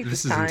I'm on. gonna take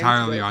This this is time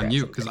entirely to on grab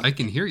you because something. I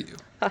can hear you.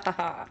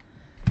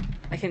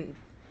 I can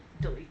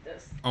delete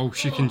this. Oh,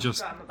 she can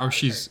just. God, I'm Oh, about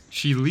to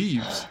she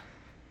leaves.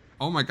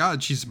 Oh my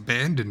god, she's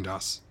abandoned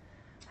us.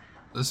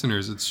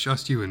 Listeners, it's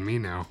just you and me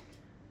now.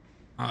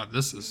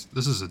 This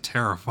is a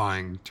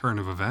terrifying turn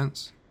of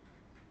events.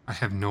 I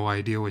have no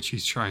idea what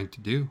she's trying to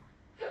do.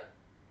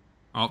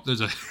 Oh,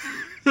 there's a.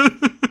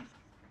 I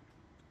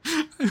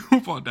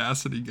hope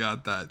Audacity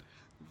got that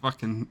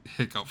fucking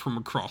hiccup from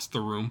across the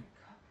room.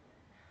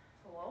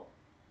 Hello?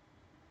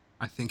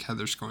 I think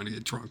Heather's going to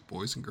get drunk,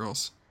 boys and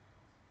girls.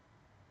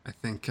 I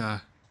think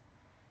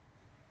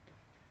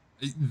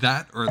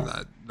that or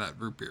that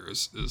root beer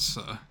is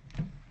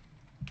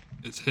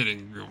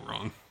hitting real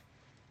wrong.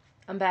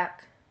 I'm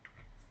back.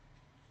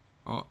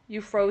 Oh,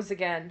 You froze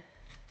again.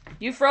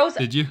 You froze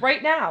Did you?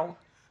 right now.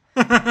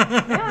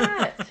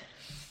 Matt,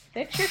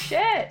 fix your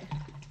shit.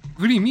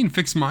 what do you mean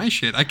fix my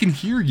shit? I can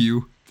hear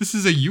you. This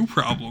is a you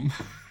problem.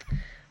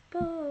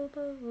 Bo,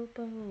 bo,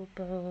 bo,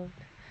 bo.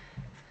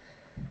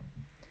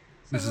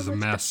 This is a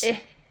mess. Eh.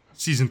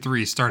 Season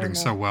 3 starting I know.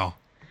 so well.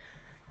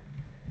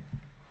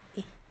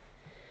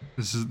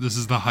 This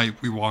is the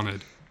hype we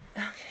wanted.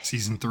 Okay.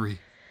 Season 3.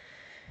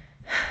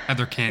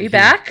 Heather can't Are you hear.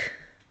 back?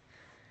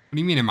 What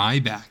do you mean am I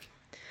back?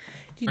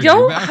 You Are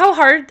know you back? how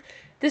hard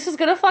this is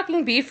gonna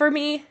fucking be for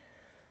me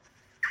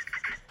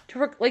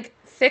to like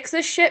fix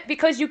this shit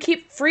because you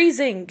keep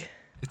freezing.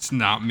 It's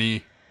not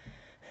me.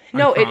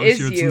 No, I it promise is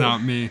you. It's you.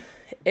 not me.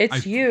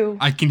 It's you.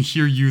 I can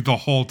hear you the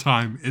whole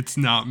time. It's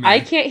not me. I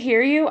can't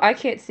hear you. I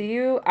can't see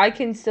you. I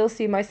can still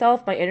see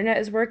myself. My internet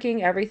is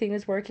working. Everything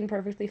is working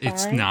perfectly fine.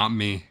 It's not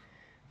me.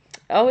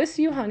 Oh, it's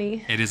you,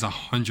 honey. It is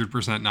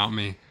 100% not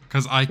me.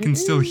 Because I can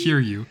still hear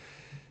you.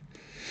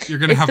 You're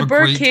gonna It's have the a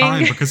Burger great King.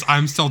 time because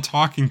I'm still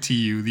talking to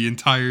you the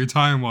entire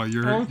time while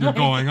you're Oh you're my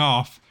going God.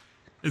 off.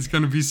 It's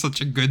gonna be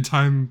such a good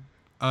time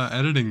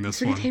editing It's this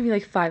gonna one. take me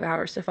like 5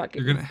 hours to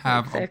You're gonna fucking like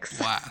have a fix.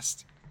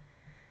 blast.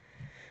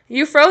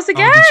 You froze Oh, did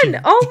again. she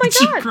Oh my did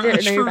she God. There,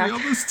 crash no, you're for back. real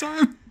this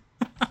time?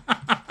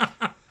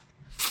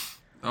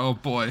 Oh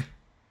boy.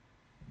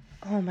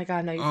 Oh my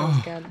God. No, you froze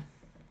Oh, again.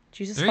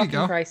 Jesus there you fucking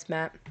go. Christ,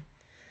 Matt.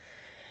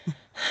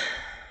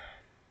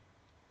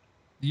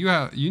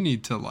 You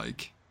need to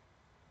like.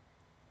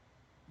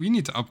 We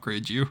need to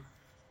upgrade you.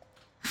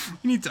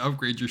 You need to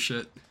upgrade your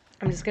shit.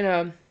 I'm just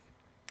gonna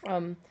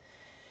um.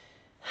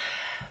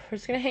 We're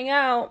just gonna hang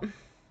out.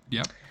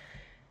 Yep.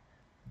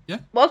 Yeah.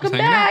 Just Welcome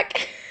hanging out.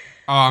 back.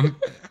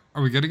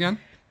 Are we good again?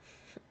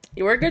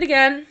 You were good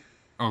again.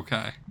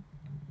 Okay.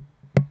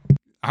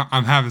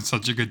 I'm having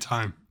such a good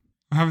time.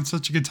 I'm having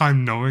such a good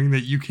time knowing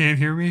that you can't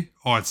hear me.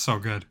 Oh, it's so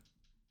good.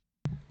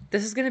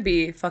 This is gonna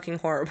be fucking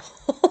horrible.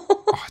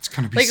 Oh, it's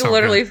gonna be Like so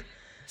literally. good.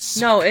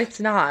 So No, good. it's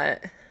not.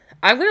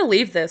 I'm gonna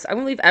leave this. I'm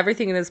gonna leave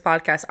everything in this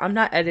podcast. I'm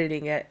not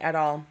editing it at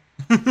all.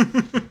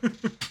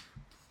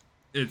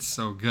 It's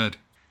so good.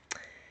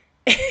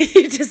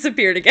 You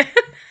disappeared again.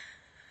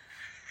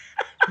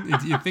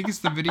 Do you think it's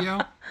the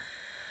video?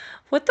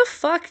 What the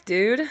fuck,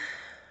 dude? You're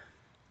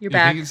You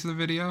back. think it's the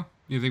video?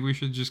 You think we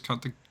should just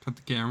cut the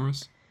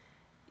cameras?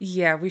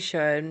 Yeah, we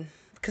should.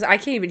 Because I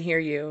can't even hear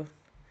you.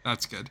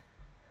 That's good.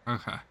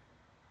 Okay.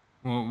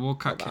 Well, we'll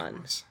cut Hold on.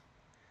 cameras.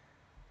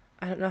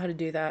 I don't know how to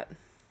do that.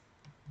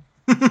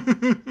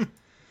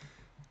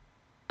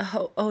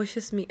 Oh, it's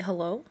just me.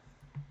 Hello?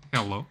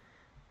 Hello.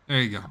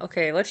 There you go.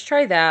 Okay, let's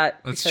try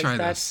that. Let's because try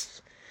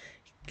that's,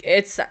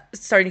 It's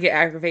starting to get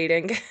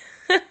aggravating.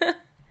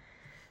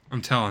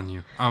 I'm telling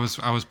you, I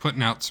was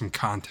putting out some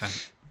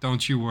content.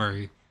 Don't you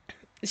worry.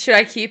 Should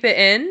I keep it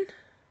in?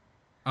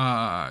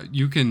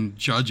 You can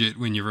judge it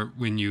when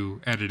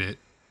you edit it.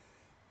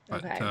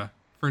 But Okay.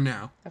 for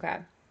now, Okay.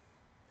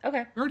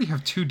 Okay. we already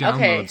have 2 Okay.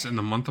 downloads in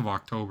the month of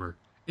October.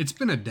 It's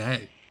been a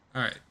day.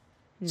 All right.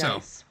 So,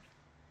 Nice.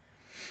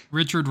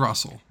 Richard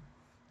Russell.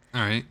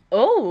 All right.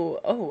 Oh,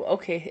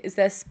 okay. Is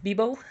this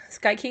Bebo,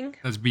 Sky King?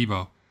 That's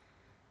Bebo.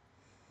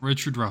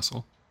 Richard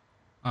Russell.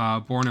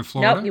 Born in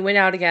Florida. Nope, you went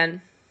out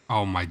again.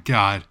 Oh my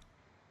God.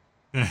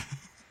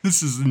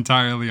 This is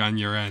entirely on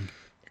your end.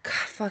 God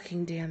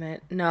fucking damn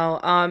it. No,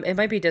 it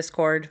might be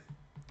Discord.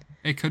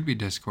 It could be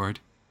Discord.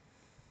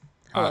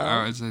 Hello?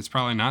 I would say it's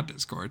probably not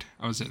Discord.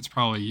 I would say it's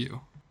probably you.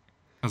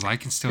 Because I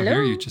can still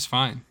hear you just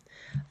fine.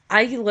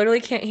 I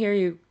literally can't hear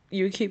you.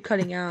 You keep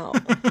cutting out.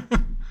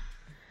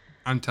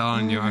 I'm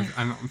telling you,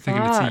 I'm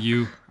thinking fuck. it's a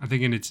you. I'm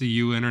thinking it's a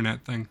you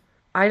internet thing.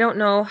 I don't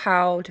know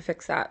how to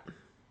fix that.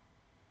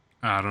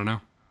 I don't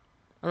know.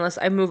 Unless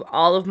I move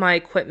all of my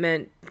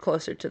equipment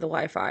closer to the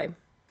Wi-Fi.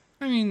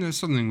 I mean, there's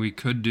something we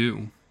could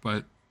do,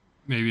 but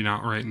maybe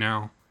not right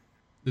now.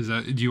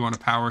 Do you want to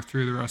power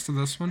through the rest of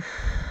this one?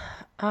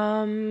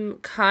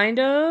 Kind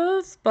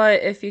of.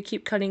 But if you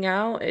keep cutting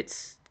out,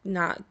 it's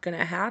not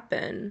gonna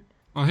happen.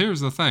 Well, here's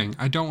the thing.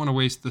 I don't want to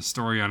waste this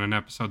story on an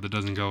episode that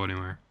doesn't go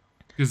anywhere.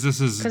 Because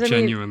this is Because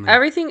genuinely...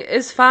 everything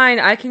is fine.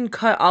 I can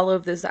cut all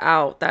of this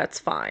out. That's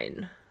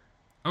fine.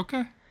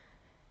 Okay.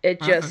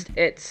 It Okay. just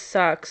it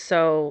sucks.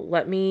 So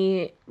let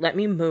me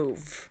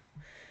move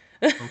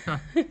Okay.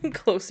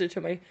 closer to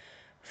my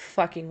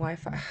fucking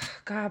Wi-Fi.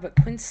 God, but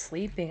Quinn's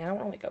sleeping. I don't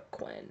want to wake up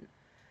Quinn.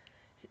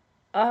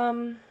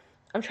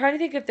 I'm trying to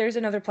think if there's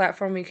another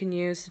platform we can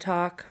use to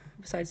talk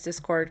besides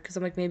Discord. Because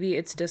I'm like, maybe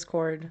it's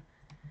Discord.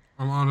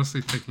 I'm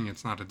honestly thinking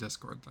it's not a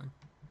Discord thing.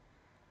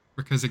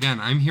 Because again,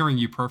 I'm hearing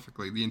you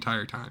perfectly the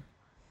entire time.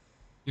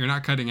 You're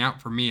not cutting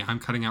out for me, I'm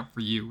cutting out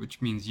for you,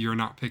 which means you're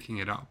not picking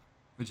it up.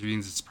 Which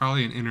means it's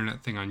probably an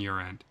internet thing on your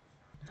end.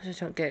 I just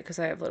don't get it because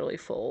I have literally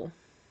full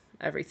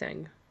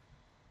everything.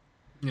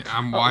 Yeah,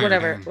 I'm Oh, wired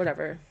in.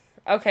 whatever.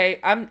 Okay,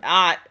 I'm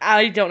not.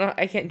 I don't know.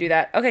 I can't do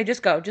that. Okay,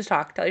 just go. Just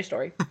talk. Tell your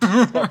story.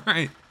 All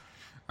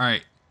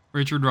right.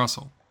 Richard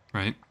Russell,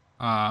 right?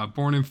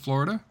 Born in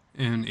Florida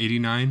in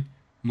 89,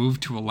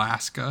 moved to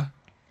Alaska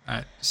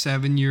at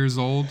 7 years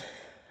old.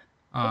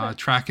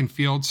 Track and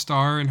field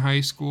star in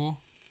high school.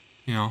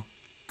 You know,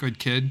 good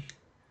kid.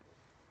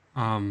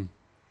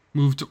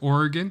 Moved to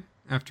Oregon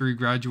after he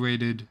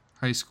graduated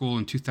high school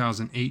in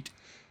 2008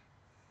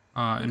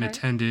 and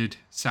attended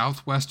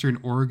Southwestern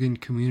Oregon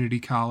Community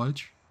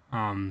College.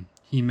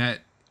 He met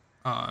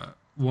a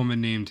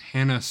woman named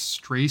Hannah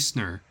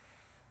Strassner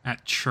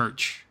at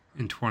church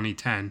in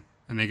 2010,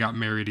 and they got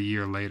married a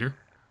year later.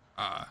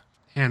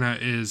 Hannah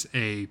is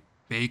a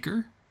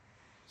baker,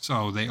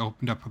 so they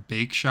opened up a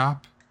bake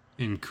shop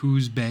in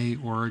Coos Bay,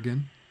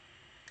 Oregon.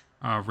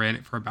 Ran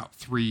it for about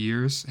 3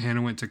 years.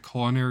 Hannah went to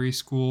culinary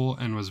school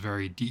and was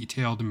very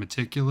detailed and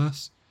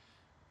meticulous,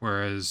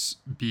 whereas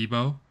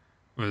Bebo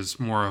was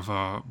more of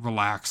a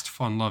relaxed,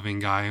 fun-loving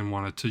guy and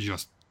wanted to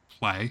just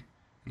play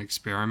and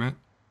experiment.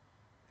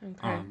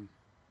 Okay.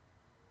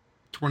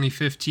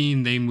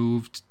 2015, they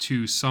moved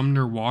to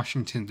Sumner,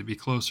 Washington to be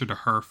closer to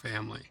her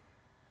family.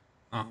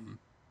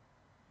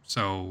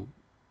 So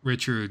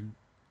Richard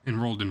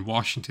enrolled in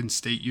Washington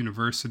State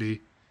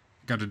University,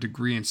 Got a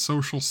degree in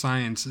social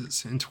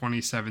sciences in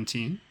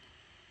 2017.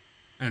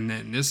 And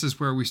then this is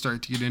where we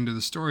start to get into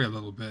the story a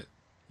little bit.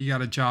 He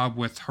got a job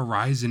with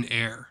Horizon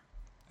Air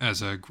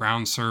as a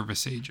ground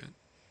service agent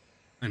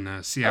in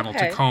the Seattle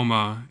Okay.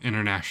 Tacoma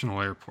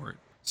International Airport.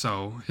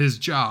 So his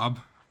job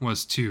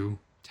was to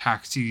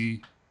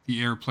taxi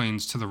the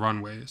airplanes to the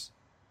runways.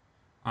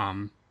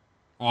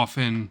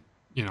 Often,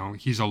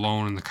 he's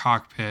alone in the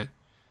cockpit.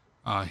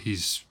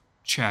 He's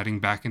chatting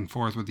back and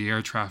forth with the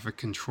air traffic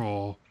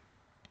control.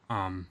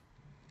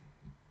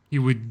 He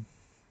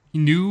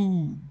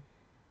knew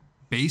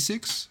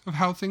basics of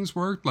how things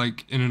worked.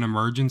 Like in an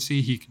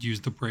emergency, he could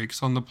use the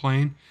brakes on the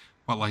plane,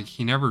 but like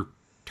he never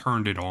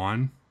turned it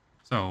on.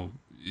 So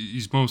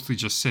he's mostly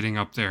just sitting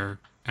up there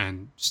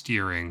and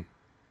steering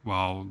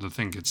while the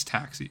thing gets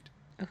taxied.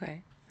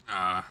 Okay.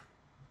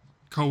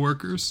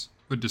 Coworkers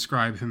would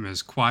describe him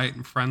as quiet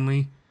and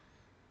friendly,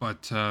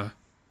 but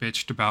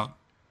bitched about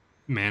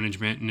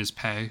management and his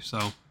pay.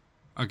 So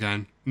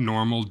again,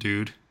 normal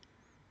dude.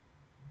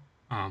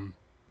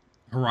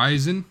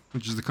 Horizon,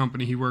 which is the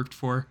company he worked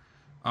for,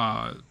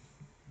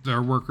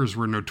 their workers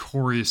were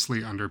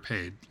notoriously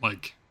underpaid,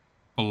 like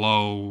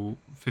below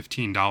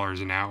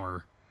 $15 an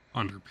hour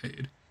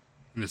underpaid.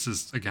 And this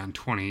is, again,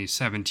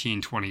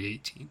 2017,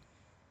 2018.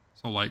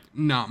 So, like,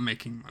 not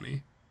making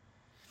money.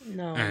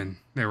 No. And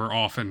they were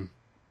often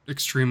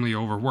extremely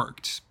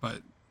overworked,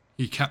 but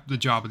he kept the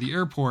job at the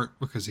airport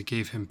because it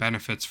gave him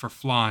benefits for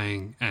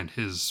flying, and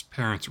his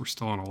parents were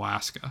still in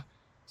Alaska.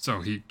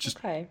 So he just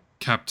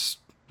kept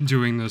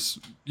doing this,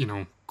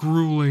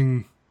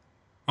 grueling,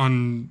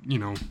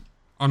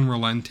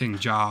 unrelenting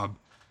job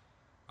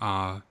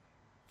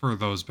for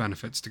those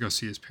benefits to go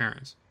see his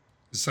parents.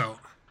 So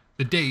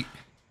the date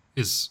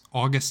is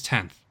August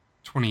 10th,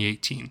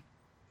 2018.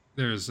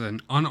 There's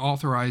an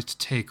unauthorized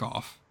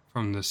takeoff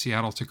from the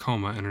Seattle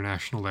Tacoma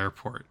International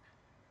Airport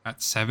at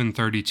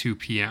 7:32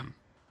 p.m.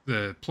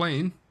 The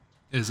plane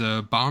is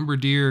a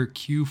Bombardier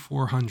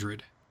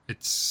Q400.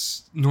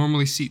 It's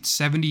normally seats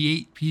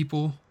 78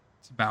 people.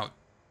 It's about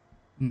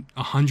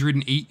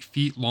 108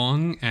 feet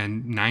long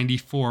and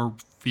 94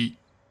 feet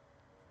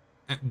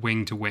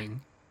wing to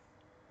wing.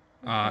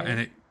 And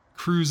it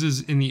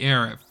cruises in the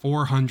air at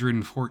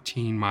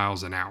 414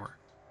 miles an hour.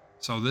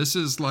 So this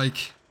is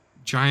like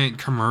giant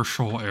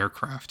commercial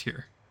aircraft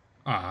here.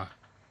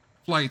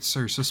 Flights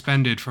are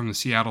suspended from the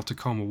Seattle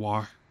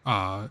Tacoma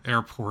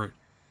airport,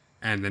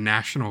 and the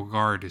National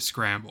Guard is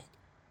scrambled.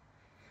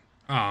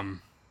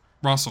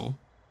 Russell,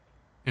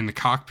 in the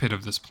cockpit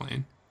of this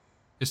plane,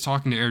 is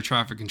talking to air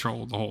traffic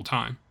control the whole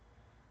time.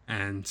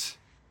 And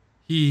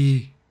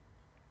he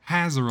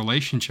has a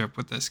relationship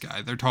with this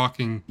guy. They're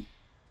talking,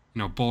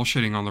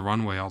 bullshitting on the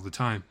runway all the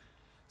time.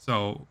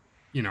 So,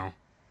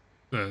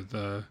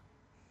 the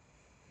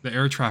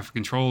air traffic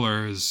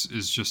controller is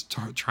just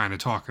trying to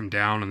talk him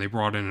down, and they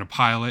brought in a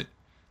pilot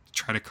to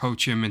try to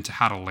coach him into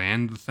how to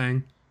land the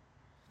thing.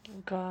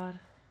 Oh, God.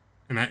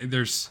 And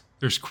there's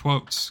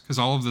quotes, because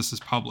all of this is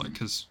public,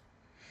 because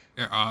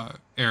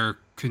air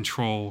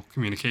control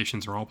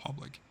communications are all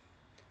public.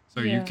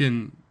 So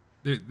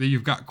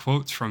you've got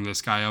quotes from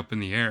this guy up in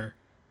the air,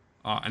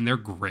 and they're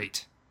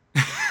great.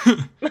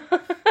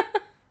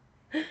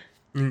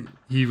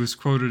 He was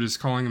quoted as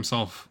calling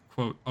himself,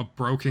 quote, a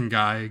broken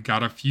guy,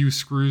 got a few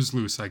screws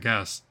loose, I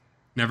guess.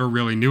 Never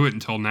really knew it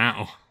until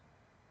now.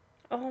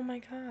 Oh my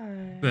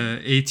God.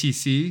 The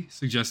ATC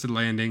suggested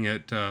landing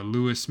at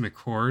Lewis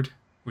McChord,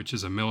 which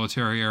is a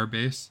military air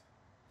base.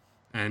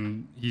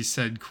 And he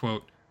said,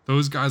 quote,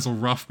 those guys will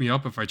rough me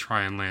up if I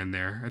try and land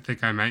there. I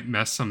think I might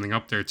mess something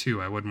up there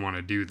too. I wouldn't want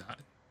to do that.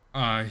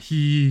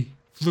 He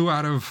flew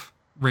out of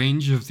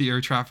range of the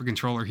air traffic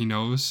controller he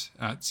knows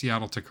at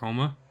Seattle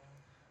Tacoma.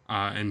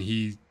 And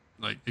he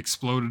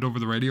exploded over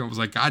the radio and was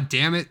like, God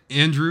damn it,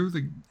 Andrew,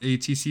 the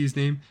ATC's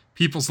name.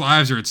 People's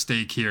lives are at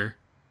stake here.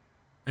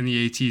 And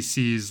the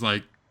ATC's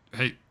like,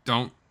 hey,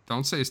 don't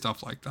say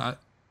stuff like that.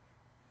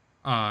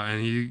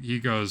 And he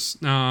goes,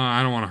 no,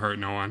 I don't want to hurt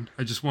no one.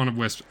 I just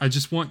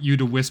want you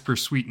to whisper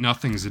sweet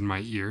nothings in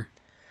my ear.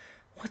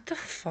 What the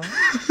fuck?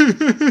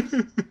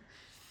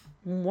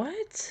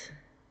 What?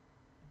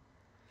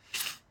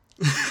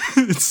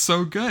 It's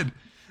so good.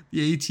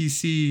 The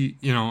ATC,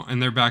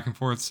 and their back and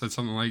forth said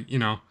something like,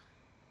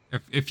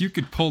 if you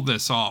could pull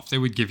this off, they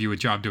would give you a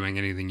job doing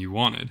anything you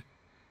wanted.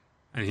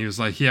 And he was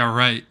like, yeah,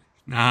 right.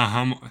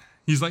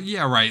 He's like,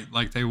 yeah, right.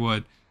 Like they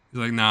would. He's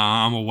like,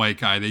 nah, I'm a white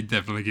guy. They'd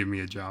definitely give me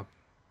a job.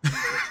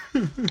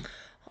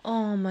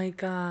 Oh my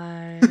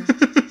God.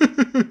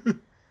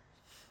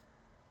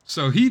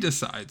 So he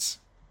decides.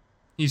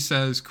 He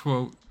says,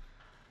 quote,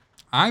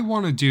 I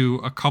want to do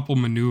a couple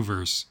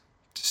maneuvers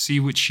to see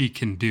what she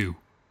can do.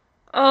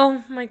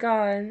 Oh my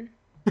God.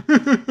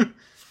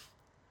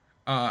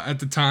 At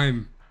the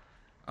time,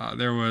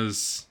 there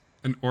was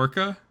an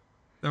orca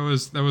that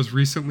was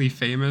recently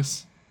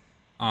famous.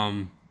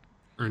 Her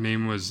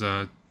name was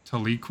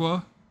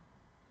Taliqua.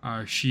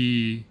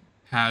 She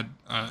had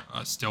a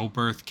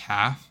stillbirth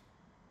calf,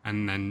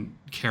 and then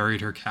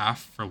carried her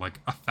calf for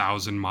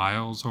 1,000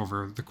 miles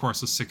over the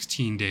course of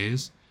 16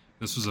 days,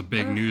 This was a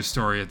big news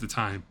story at the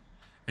time.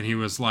 And he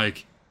was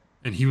like,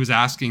 and he was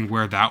asking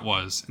where that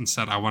was and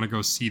said, I want to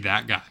go see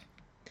that guy.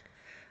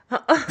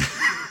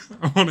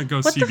 I want to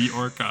go see the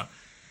orca.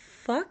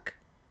 Fuck?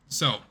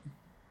 So,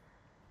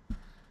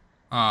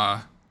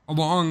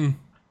 along,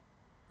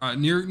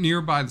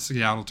 nearby the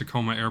Seattle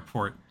Tacoma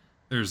Airport,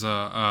 there's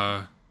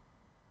a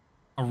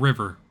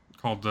river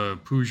called the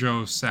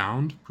Puget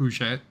Sound,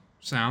 Puget,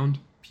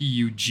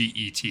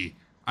 Puget.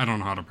 I don't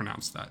know how to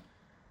pronounce that.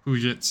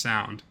 Puget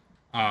Sound.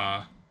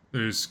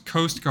 There's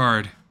Coast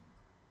Guard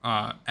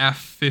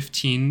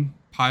F-15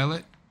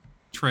 pilot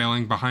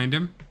trailing behind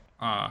him.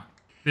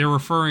 They're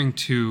referring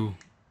to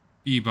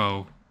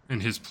Bebo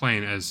and his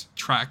plane as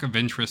Track of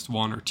Interest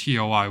 1 or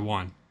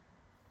TOI-1.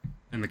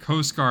 And the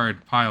Coast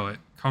Guard pilot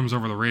comes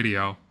over the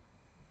radio.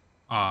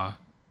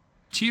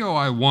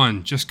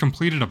 TOI-1 just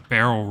completed a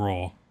barrel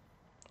roll.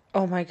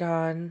 Oh my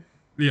god.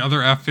 The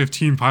other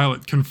F-15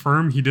 pilot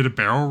confirmed he did a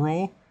barrel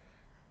roll.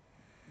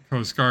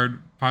 Coast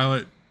Guard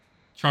pilot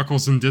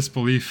chuckles in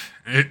disbelief.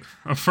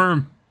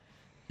 Affirm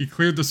he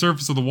cleared the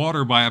surface of the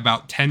water by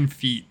about 10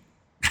 feet.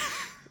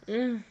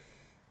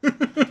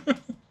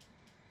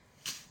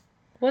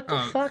 What the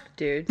fuck,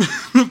 dude?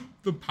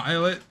 The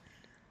pilot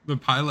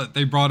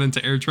they brought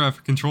into air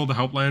traffic control to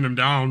help land him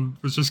down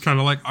was just kind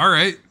of like, all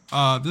right,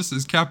 this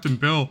is Captain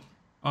Bill.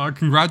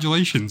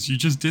 Congratulations, you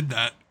just did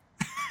that.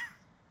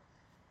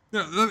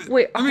 Let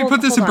me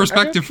put this in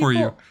perspective for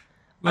you.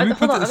 Are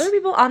there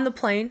people on the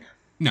plane?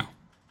 No.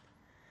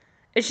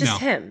 It's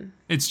just him.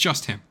 It's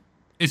just him.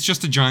 It's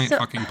just a giant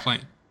fucking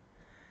plane.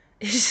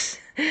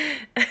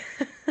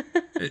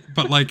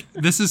 But like,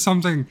 this is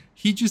something,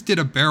 he just did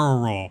a barrel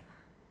roll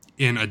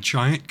in a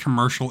giant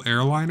commercial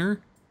airliner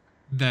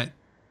that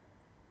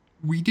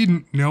we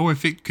didn't know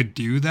if it could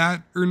do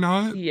that or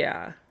not.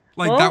 Yeah.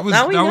 Like, well,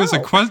 that was a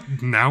question.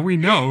 Now we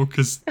know,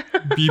 because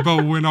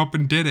Bebo went up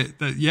and did it.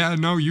 That, yeah,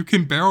 no, you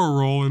can barrel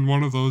roll in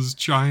one of those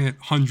giant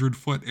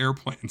 100-foot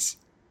airplanes.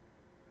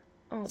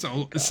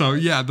 Oh, so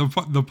yeah,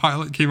 the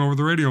pilot came over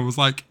the radio and was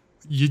like,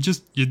 you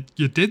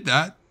did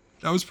that.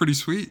 That was pretty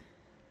sweet.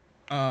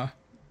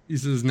 He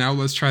says, now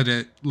let's try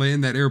to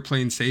land that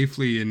airplane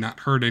safely and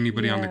not hurt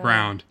anybody on the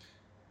ground.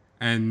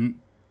 And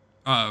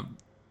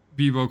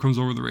Bebo comes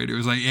over the radio.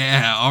 He's like,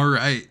 yeah, all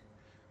right.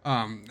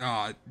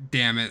 Oh,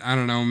 damn it. I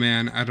don't know,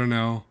 man. I don't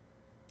know.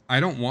 I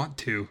don't want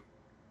to.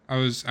 I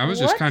was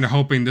just kind of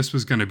hoping this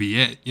was going to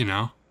be it, you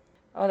know?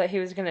 Oh, that he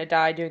was going to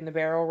die doing the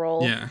barrel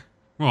roll. Yeah.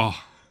 Well.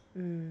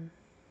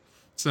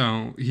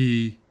 So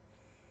he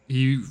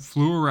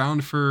flew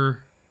around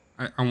for,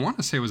 I want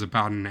to say it was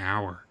about an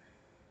hour.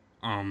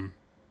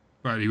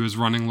 But he was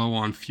running low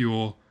on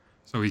fuel.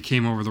 So he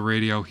came over the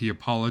radio. He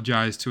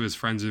apologized to his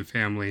friends and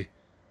family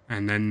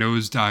and then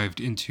nosedived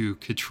into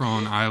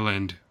Kitron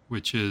Island,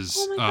 which is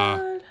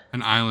an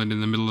island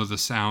in the middle of the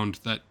Sound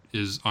that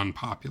is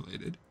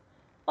unpopulated.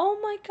 Oh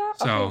my god.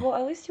 So, okay, well,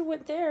 at least you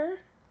went there.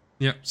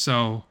 Yep.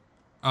 So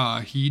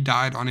he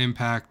died on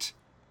impact.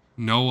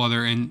 No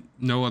other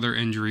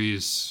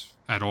injuries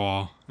at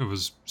all. It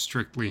was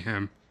strictly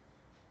him.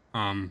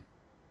 That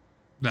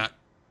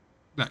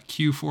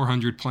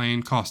Q400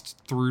 plane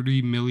cost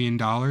 $30 million.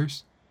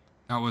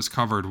 That was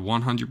covered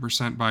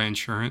 100% by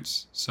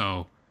insurance,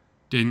 so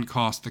didn't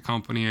cost the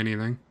company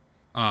anything.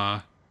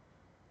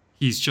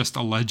 He's just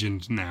a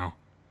legend now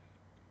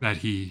that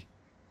he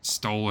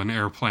stole an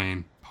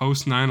airplane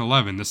post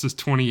 9/11. This is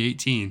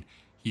 2018.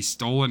 He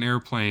stole an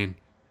airplane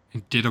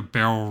and did a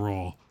barrel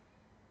roll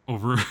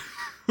over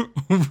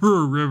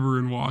over a river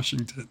in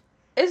Washington.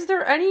 Is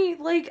there any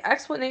like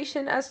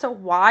explanation as to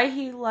why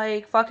he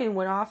like fucking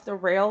went off the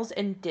rails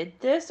and did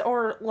this,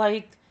 or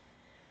like?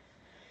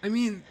 I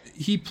mean,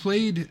 he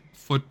played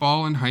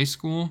football in high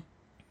school,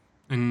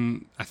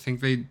 and I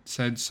think they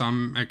said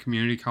some at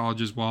community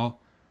college as well.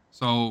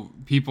 So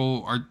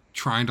people are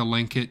trying to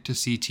link it to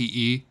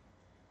CTE.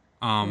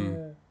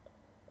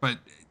 But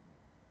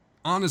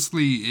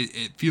honestly,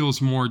 it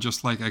feels more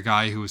just like a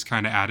guy who was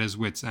kind of at his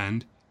wit's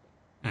end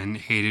and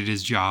hated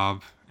his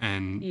job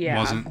and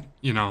wasn't,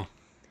 you know,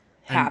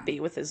 happy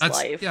with his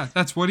life. Yeah,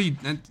 that's what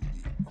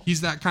he's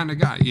that kind of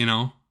guy, you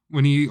know.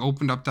 When he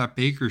opened up that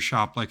baker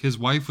shop, like his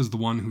wife was the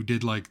one who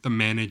did like the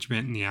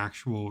management and the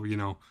actual, you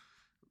know,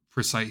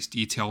 precise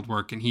detailed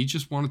work, and he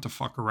just wanted to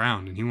fuck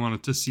around and he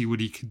wanted to see what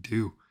he could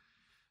do.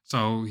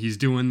 So he's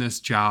doing this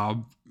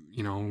job,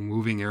 you know,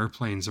 moving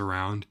airplanes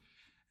around,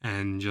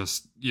 and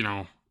just, you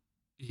know,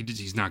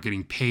 he's not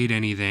getting paid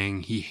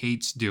anything. He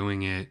hates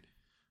doing it,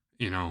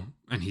 you know,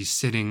 and he's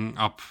sitting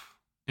up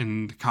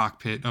in the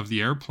cockpit of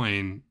the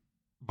airplane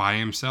by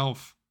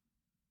himself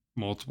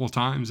multiple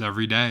times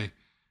every day.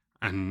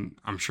 And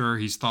I'm sure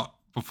he's thought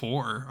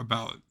before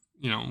about,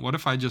 you know, what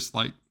if I just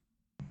like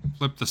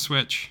flip the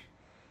switch?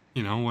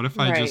 You know, what if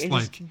I just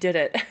like did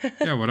it?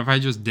 Yeah, what if I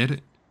just did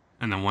it?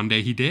 And then one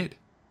day he did.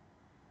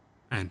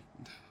 And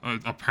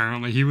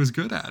apparently he was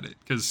good at it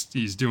because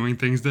he's doing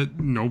things that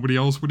nobody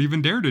else would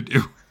even dare to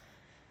do.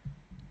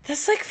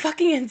 That's like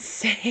fucking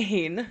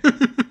insane.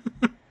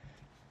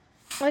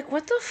 Like,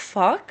 what the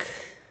fuck?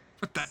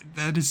 But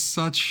that is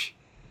such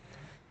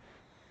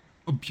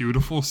a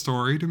beautiful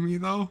story to me,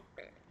 though.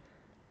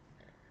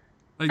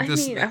 Like I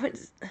this. mean,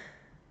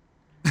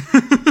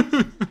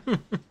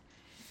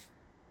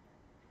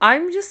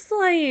 I'm just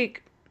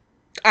like,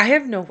 I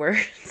have no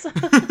words.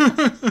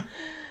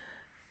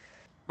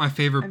 My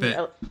favorite I mean,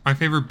 bit. My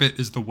favorite bit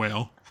is the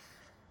whale.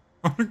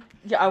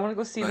 yeah, I want to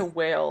go see the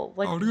whale.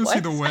 Like, I want to go what? see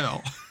the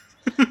whale.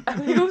 I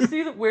want to go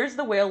see where's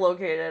the whale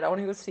located? I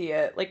want to go see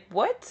it. Like,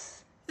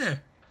 what? Yeah.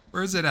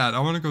 Where is it at? I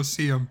want to go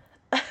see him.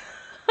 I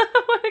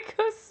want to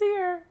go see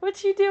her.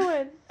 What you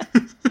doing?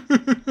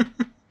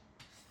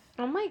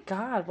 Oh my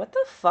god, what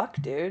the fuck,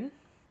 dude?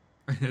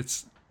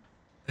 It's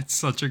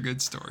such a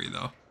good story,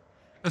 though.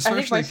 I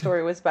think my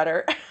story was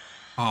better.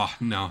 Oh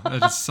no,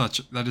 that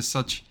is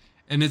such,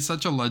 and it's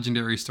such a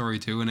legendary story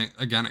too. And it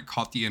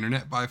caught the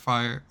internet by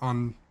fire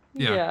on.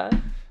 Yeah.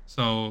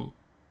 So,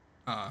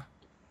 I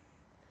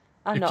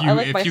don't know. I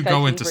like my Sky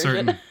King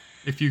version.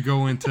 if you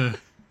go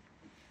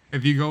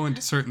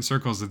into certain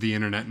circles of the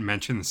internet and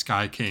mention the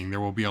Sky King, there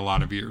will be a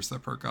lot of ears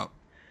that perk up.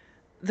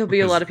 There'll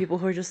be a lot of people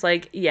who are just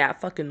like, yeah,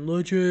 fucking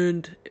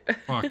legend.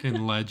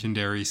 Fucking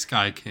legendary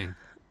Sky King.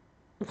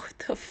 What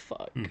the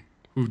fuck?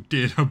 Who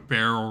did a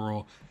barrel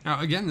roll. Now,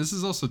 again, this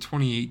is also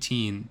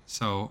 2018,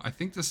 so I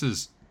think this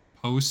is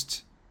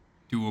post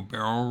do a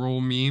barrel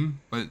roll meme,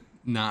 but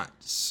not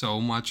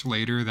so much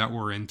later that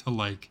we're into,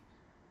 like,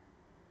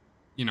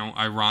 you know,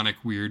 ironic,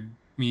 weird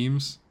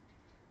memes.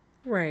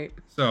 Right.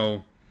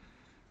 So,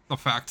 the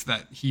fact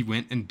that he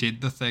went and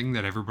did the thing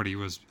that everybody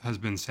has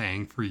been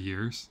saying for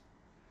years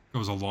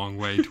goes a long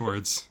way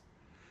towards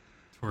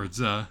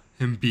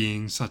him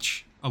being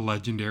such a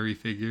legendary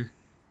figure.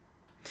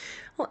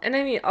 Well, and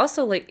I mean,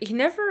 also, like, he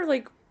never,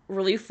 like,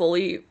 really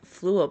fully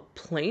flew a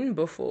plane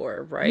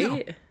before,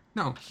 right?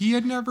 No, he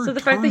had never. So the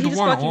fact that he just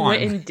fucking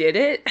went and did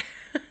it.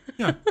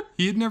 Yeah,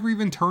 he had never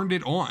even turned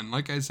it on.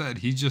 Like I said,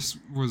 he just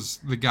was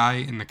the guy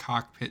in the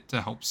cockpit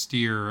to help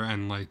steer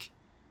and, like,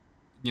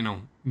 you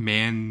know,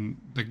 man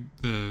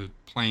the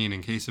plane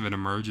in case of an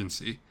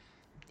emergency.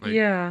 Like,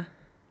 yeah.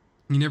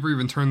 He never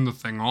even turned the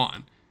thing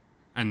on.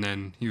 And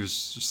then he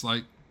was just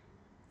like,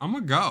 I'm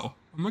going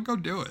to go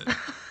do it.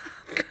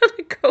 I'm going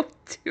to go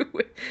do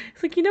it.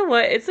 It's like, you know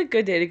what? It's a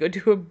good day to go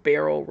do a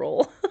barrel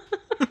roll.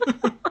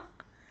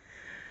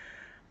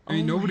 I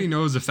mean, nobody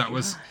knows if that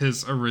was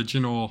his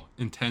original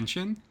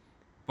intention.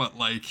 But,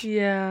 like,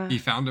 yeah, he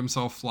found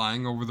himself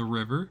flying over the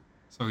river.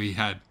 So he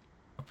had,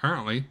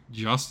 apparently,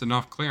 just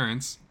enough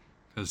clearance.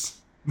 Because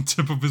the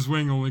tip of his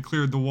wing only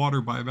cleared the water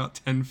by about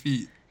 10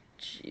 feet.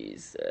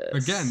 Jesus.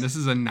 Again, this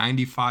is a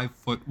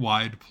 95-foot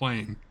wide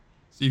plane.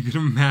 So you can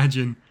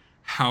imagine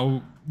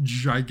how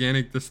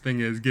gigantic this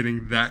thing is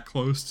getting that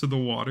close to the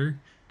water.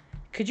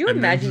 Could you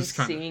imagine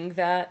seeing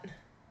that?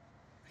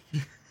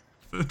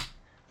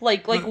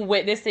 like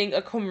witnessing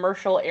a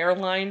commercial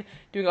airline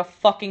doing a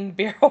fucking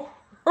barrel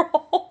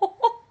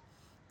roll.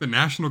 The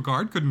National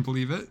Guard couldn't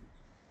believe it.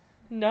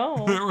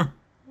 No.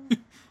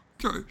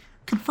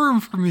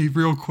 Confirm for me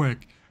real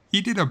quick.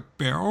 He did a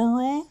barrel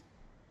roll?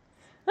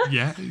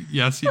 Yeah,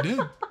 yes, he did.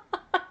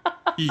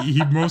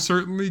 He most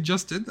certainly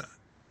just did that.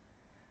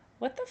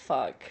 What the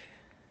fuck?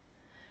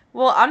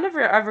 Well, I'm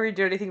never ever gonna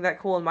do anything that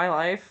cool in my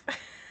life.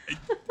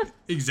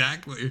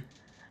 Exactly.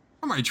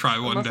 I might try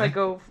one Unless day. I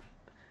go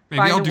Maybe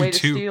find I'll a do way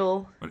two. to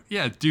steal.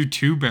 Yeah, do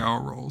 2 barrel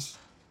rolls.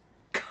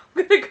 I'm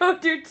gonna go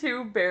do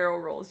 2 barrel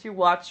rolls. You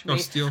watch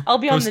me. I'll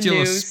be on the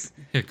news.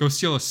 Go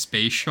steal a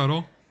space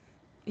shuttle.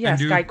 Yeah,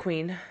 Sky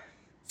Queen.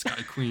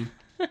 Sky Queen.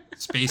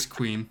 Space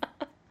Queen.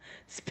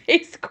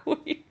 Space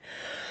Queen.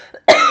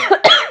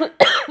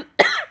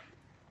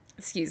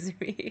 Excuse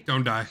me.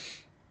 Don't die.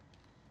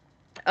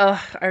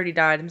 Oh, I already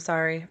died. I'm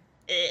sorry.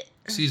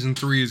 Season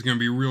 3 is going to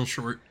be real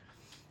short.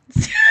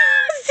 Season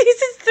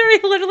 3,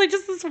 literally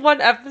just this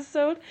one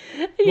episode.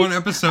 One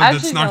episode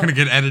that's not going to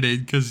get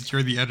edited because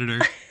you're the editor.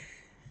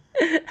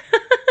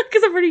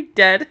 Because I'm already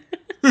dead.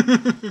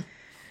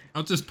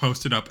 I'll just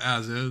post it up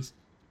as is.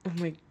 Oh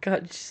my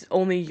god, just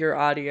only your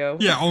audio.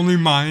 Yeah, only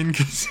mine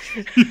because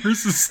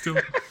yours is still...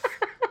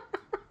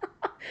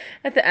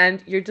 At the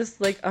end, you're just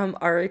like,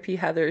 R.I.P.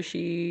 Heather,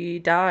 she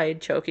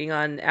died choking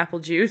on apple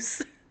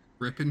juice.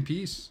 Rip in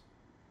peace.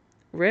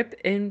 Rip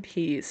in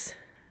peace.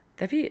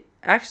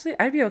 Actually,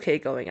 I'd be okay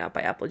going out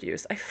by apple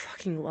juice. I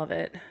fucking love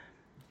it.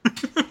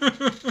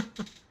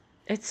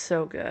 It's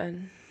so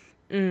good.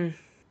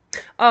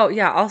 Oh,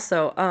 yeah,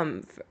 also,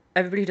 for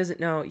everybody who doesn't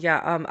know,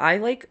 I,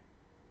 like,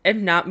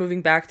 am not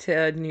moving back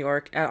to New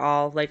York at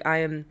all. Like, I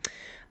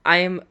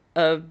am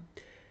a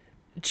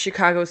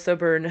Chicago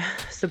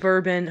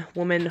suburban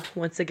woman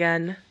once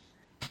again.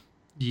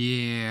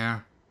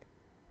 Yeah.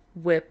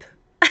 Whip.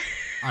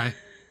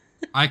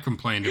 I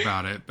complained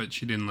about it, but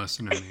she didn't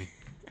listen to me.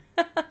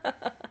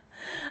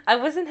 I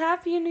wasn't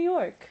happy in New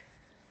York.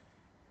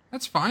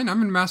 That's fine.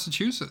 I'm in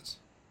Massachusetts.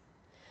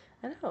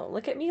 I know.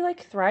 Look at me,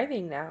 like,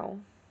 thriving now.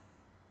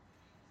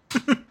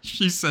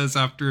 She says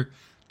after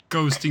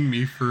ghosting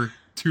me for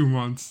 2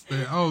 months.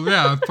 Oh,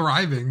 yeah,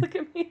 thriving. Look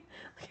at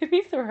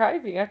me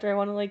thriving after I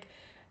want to, like,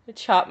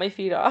 chop my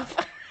feet off.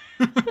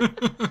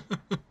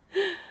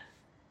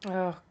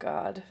 Oh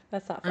God,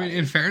 that's not I mean,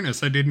 in funny.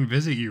 fairness, I didn't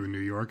visit you in New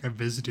York. I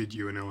visited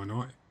you in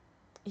Illinois.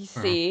 You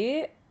So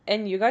see,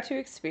 and you got to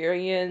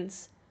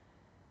experience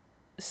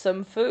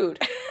some food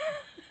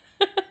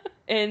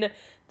in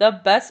the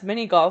best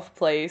mini golf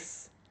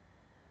place.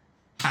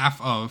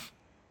 half of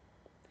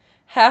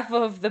Half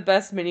of the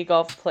best mini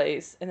golf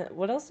place. And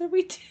what else did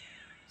we do?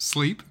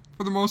 sleep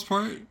for the most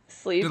part. Did a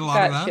Sleep,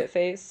 lot of got that. shit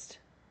faced.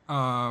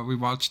 We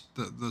watched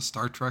the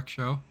Star Trek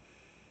show.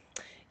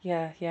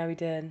 Yeah, yeah, we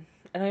did.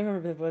 I don't even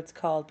remember what it's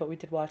called, but we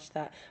did watch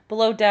that.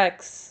 Below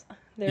Decks.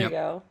 There we Yep.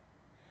 go.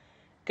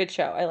 Good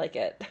show. I like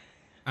it.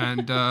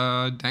 And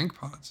Dank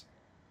Pods.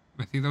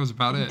 I think that was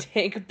about And it.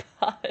 Tank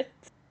Pot.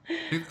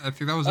 I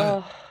think that was it.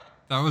 Oh,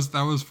 That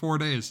was 4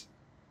 days.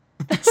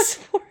 that was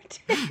 4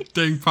 days.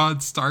 Dank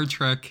Pods, Star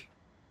Trek,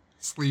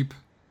 sleep,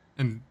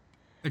 and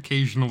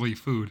occasionally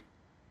food.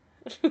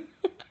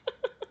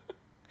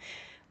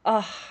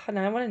 Oh,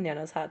 now I want a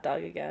Nano's hot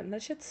dog again.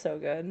 That shit's so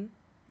good.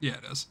 Yeah,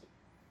 it is.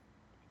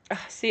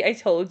 See, I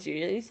told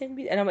you.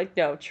 And I'm like,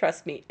 no,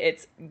 trust me,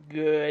 it's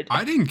good.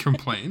 I didn't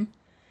complain.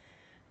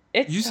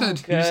 It's You so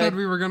said good. you said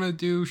we were gonna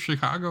do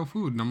Chicago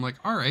food, and I'm like,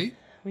 all right.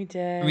 We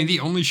did. I mean, the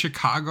only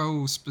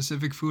Chicago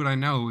specific food I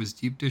know is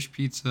deep dish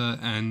pizza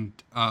and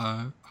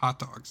hot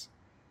dogs.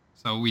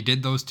 So we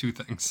did those two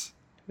things.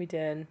 We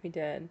did. We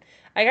did.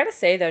 I gotta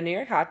say though, New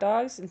York hot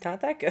dogs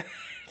not that good.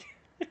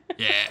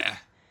 Yeah, I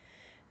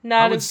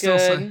Not would as still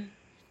say.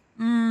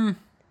 good.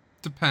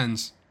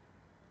 Depends.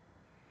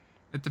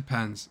 It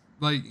depends.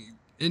 Like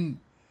in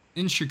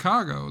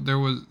Chicago,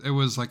 it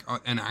was like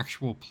an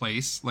actual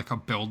place, like a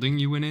building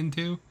you went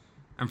into,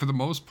 and for the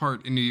most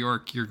part in New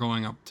York, you're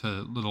going up to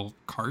little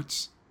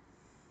carts.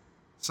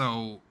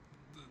 So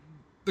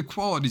the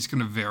quality's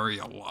gonna vary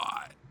a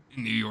lot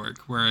in New York,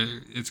 where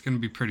it's gonna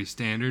be pretty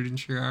standard in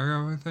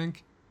Chicago, I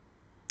think.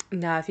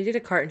 Nah, if you did a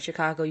cart in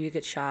Chicago, you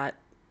get shot.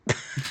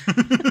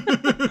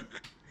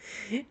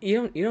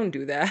 You don't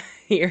do that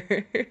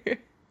here.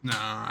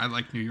 Nah, I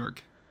like New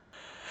York.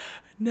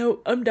 No,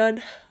 I'm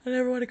done. I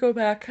never want to go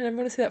back. I never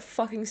want to see that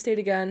fucking state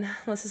again.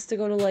 Unless it's to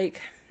go to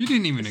like You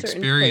didn't even certain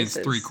experience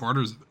places. 3/4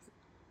 of it.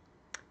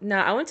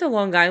 Nah, I went to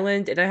Long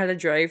Island and I had to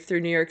drive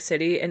through New York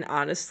City, and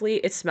honestly,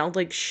 it smelled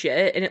like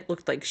shit and it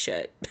looked like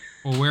shit.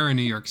 Well, where in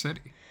New York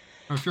City?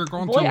 If you're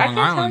going Boy, through I Long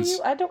can't tell Island,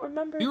 you. I don't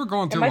remember. if you were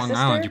going And through my Long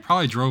Island, you sister,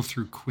 probably drove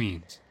through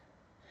Queens,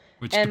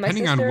 which, and my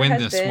depending on sister when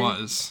has this been.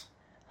 was,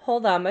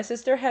 Hold on, my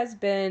sister has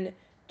been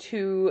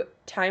to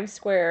Times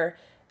Square,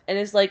 and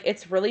is like,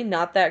 it's really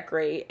not that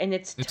great, and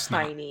it's it's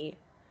not. tiny.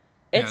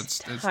 Yeah, It's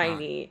it's not.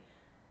 tiny.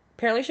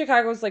 Apparently,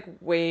 Chicago's like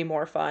way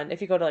more fun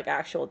if you go to like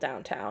actual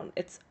downtown.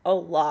 It's a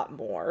lot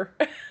more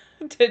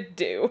to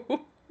do.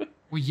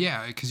 Well,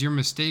 yeah, because your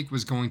mistake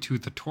was going to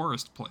the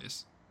tourist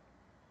place.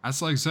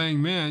 That's like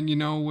saying, man,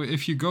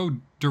 if you go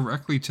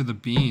directly to the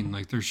Bean,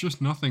 like, there's just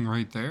nothing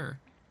right there.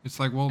 It's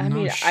like, well, I no,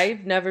 mean,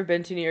 I've never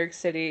been to New York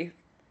City.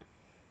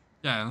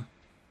 yeah,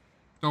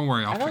 don't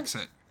worry, I'll I don't. fix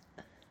it.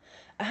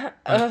 I,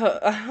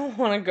 I don't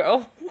want to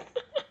go.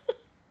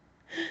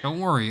 don't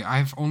worry,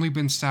 I've only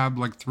been stabbed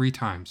like 3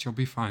 times. You'll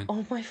be fine.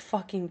 Oh my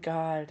fucking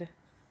god.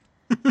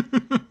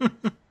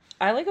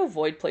 I like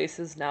avoid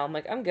places now. I'm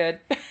like, I'm good.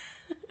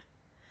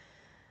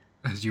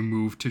 As you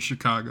move to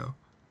Chicago.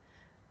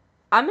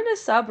 I'm in a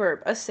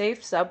suburb, a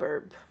safe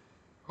suburb.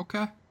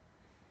 Okay.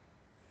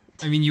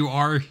 I mean, you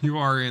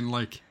are in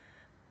like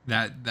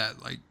that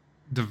like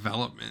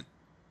development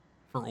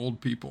for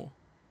old people.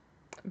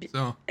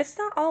 So It's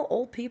not all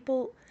old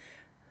people.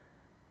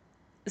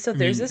 So I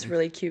there's mean, this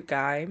really cute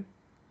guy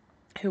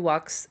who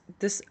walks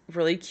this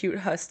really cute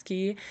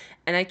husky,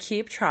 and I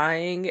keep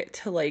trying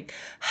to like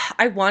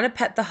I want to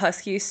pet the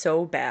husky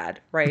so bad,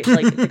 right?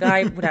 Like the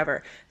guy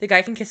whatever. The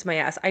guy can kiss my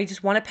ass. I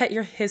just want to pet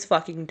his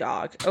fucking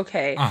dog,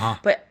 okay? uh-huh.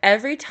 But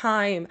every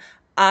time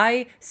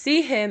I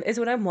see him is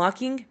when I'm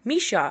walking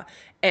Misha,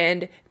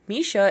 and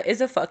Misha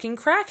is a fucking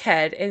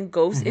crackhead and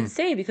goes Hmm.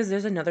 insane because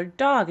there's another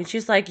dog, and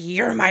she's like,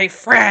 "You're my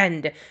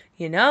friend."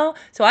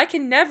 So I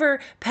can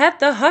never pet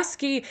the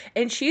husky,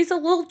 and she's a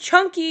little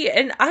chunky,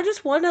 and I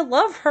just want to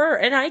love her,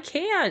 and I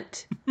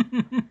can't.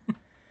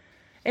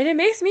 And it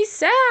makes me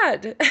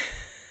sad.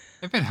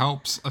 If it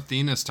helps,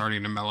 Athena's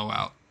starting to mellow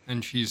out,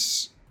 and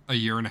she's a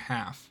year and a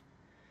half.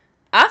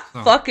 I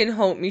So, fucking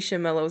hope Misha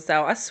mellows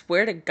out. I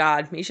swear to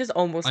God, Misha's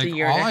almost a like,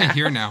 year and a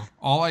half.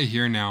 all I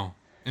hear now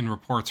in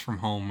reports from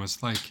home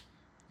was like,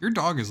 your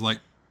dog is like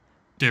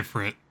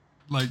different,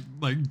 like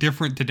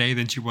different today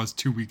than she was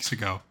 2 weeks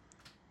ago.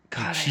 God,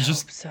 Like I she hope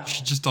just so.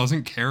 she just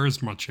doesn't care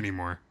as much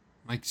anymore.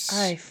 Like,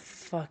 I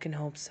fucking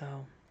hope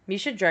so.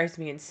 Misha drives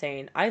me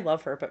insane. I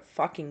love her, but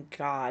fucking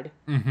God.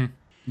 mm-hmm.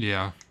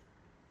 Yeah,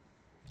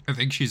 I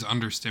think she's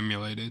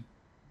understimulated,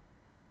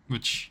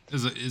 which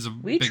is a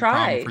We big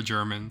problem try. for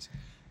Germans.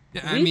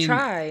 Yeah, I We mean,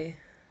 try.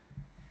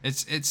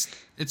 it's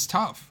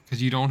tough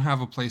because you don't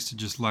have a place to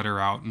just let her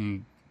out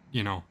and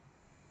you know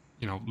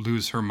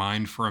lose her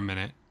mind for a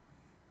minute.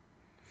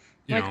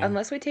 You Like, know,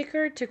 unless we take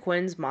her to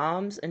Quinn's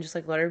mom's and just,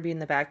 like, let her be in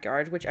the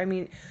backyard, which, I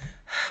mean,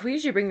 we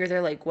usually bring her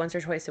there, like, once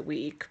or twice a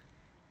week.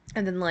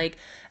 And then, like,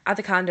 at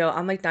the condo,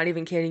 I'm, like, not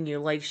even kidding you.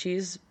 Like,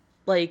 she's,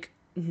 like,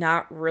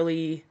 not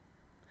really,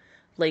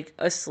 like,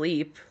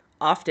 asleep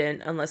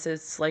often unless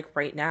it's, like,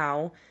 right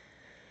now.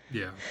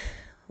 Yeah.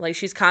 Like,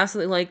 she's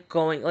constantly, like,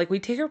 going, like, we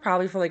take her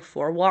probably for, like,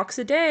 4 walks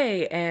a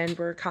day, and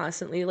we're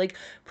constantly, like,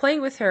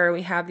 playing with her.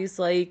 We have these,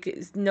 like,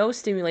 no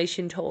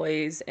stimulation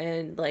toys,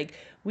 and, like,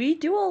 we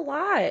do a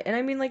lot. And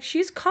I mean, like,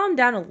 she's calmed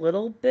down a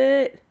little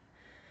bit.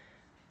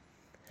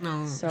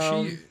 No,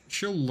 So,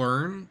 she'll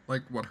learn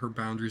like what her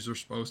boundaries are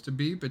supposed to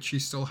be, but she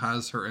still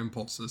has her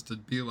impulses to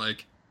be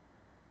like,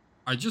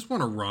 I just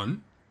want to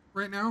run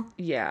right now.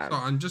 yeah. So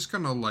I'm just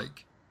gonna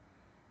like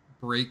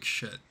break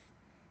shit.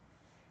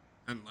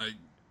 And like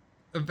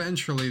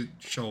eventually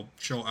she'll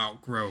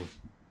outgrow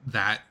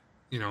that,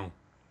 you know,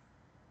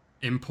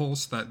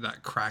 impulse, that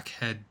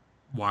crackhead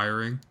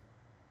wiring.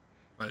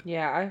 But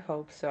Yeah, I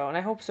hope so. And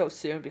I hope so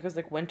soon because,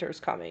 like, winter's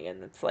coming,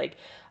 and it's like,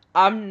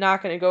 I'm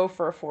not going to go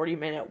for a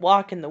 40-minute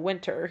walk in the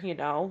winter, you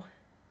know?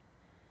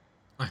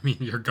 I mean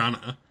you're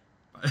gonna.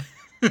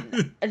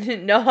 But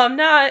No, I'm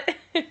not.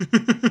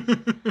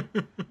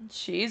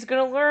 She's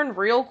going to learn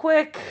real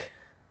quick.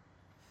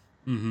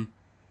 mm-hmm.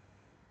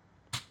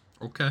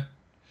 Okay.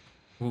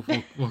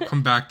 We'll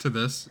come back to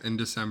this in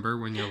December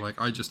when you're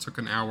like, I just took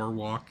an hour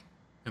walk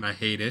and I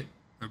hate it.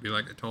 I'll be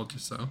like, I told you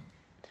so.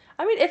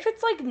 I mean, if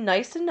it's, like,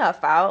 nice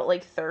enough out,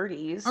 like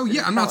 30s, Oh and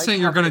yeah, it's I'm not not like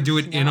saying you're gonna covered in do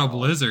it in a snow.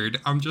 blizzard.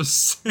 I'm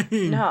just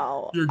saying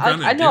No. you're I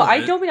gonna know, do I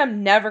it. don't mean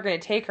I'm never going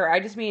to take her. I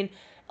just mean,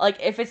 like,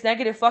 if it's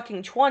negative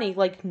fucking 20,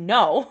 like,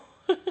 no.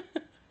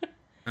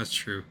 That's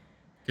true.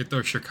 Get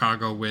those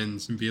Chicago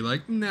winds and be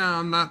like, no,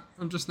 I'm not.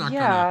 I'm just not gonna.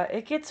 Yeah,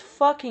 it gets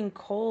fucking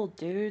cold,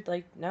 dude.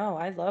 Like, no,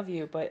 I love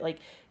you, but like,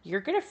 you're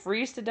gonna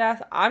freeze to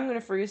death. I'm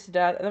gonna freeze to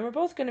death, and then we're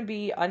both gonna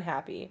be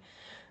unhappy.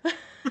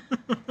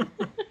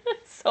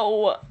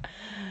 So,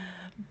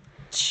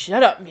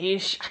 shut up,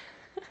 Mish.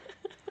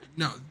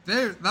 No,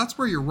 there. That's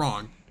where you're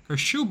wrong. Cause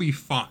she'll be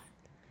fine.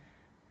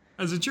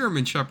 As a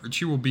German Shepherd,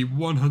 she will be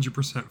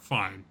 100%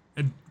 fine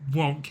and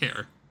won't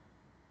care.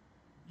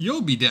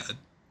 You'll be dead.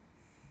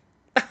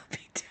 I'll be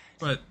dead.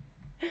 But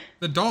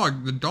the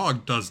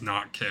dog does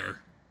not care.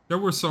 There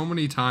were so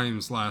many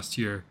times last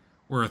year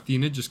where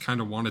Athena just kind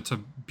of wanted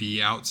to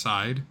be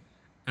outside,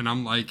 and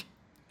I'm like,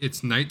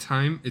 it's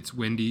nighttime, it's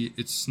windy,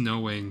 it's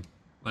snowing,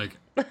 like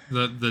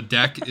the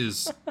deck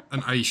is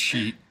an ice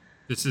sheet.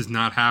 This is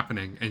not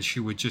happening, and she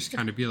would just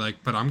kind of be like,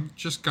 but I'm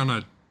just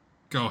gonna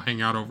go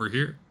hang out over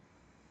here.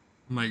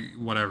 I'm like,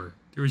 whatever,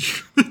 do what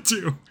you gotta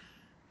do.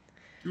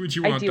 Do what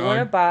you I want, do want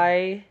to dog.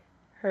 buy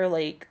her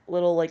like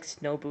little like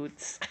snow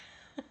boots.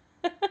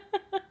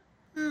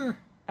 Eh.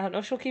 I don't know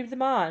if she'll keep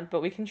them on,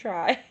 but we can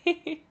try.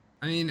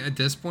 I mean, at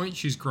this point,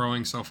 she's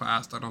growing so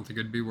fast. I don't think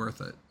it'd be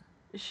worth it.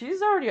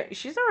 She's already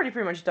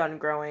pretty much done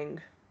growing.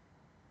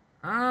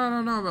 I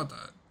don't know about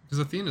that because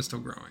Athena's still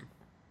growing.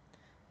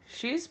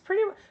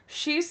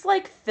 She's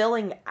like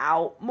filling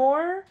out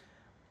more,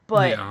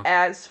 but Yeah.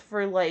 as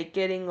for like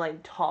getting like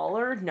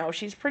taller, no,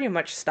 she's pretty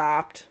much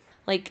stopped.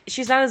 Like,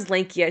 she's not as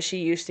lanky as she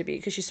used to be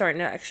because she's starting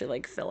to actually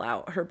like fill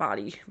out her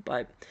body.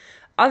 But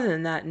other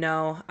than that,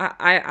 no,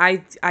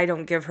 I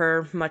don't give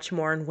her much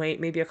more in weight,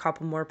 maybe a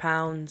couple more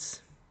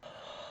pounds.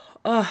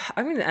 Ugh,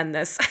 I'm gonna end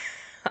this.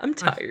 I'm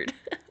tired.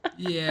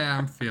 Yeah,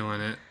 I'm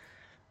feeling it.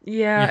 We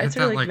Yeah, hit it's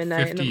that already like like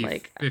midnight, and I'm 50,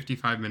 like,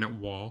 55 minute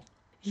wall.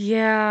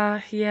 yeah,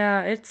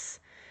 it's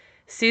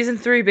season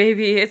 3,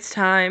 baby. It's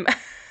time.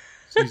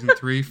 Season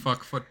 3,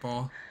 fuck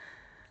football.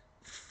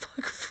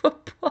 Fuck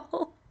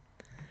football.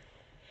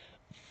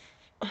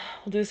 We'll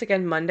do this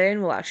again Monday,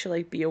 and we'll actually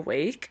like be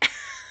awake.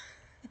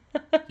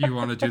 Do you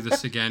want to do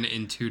this again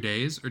in 2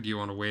 days or do you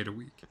want to wait a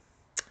week?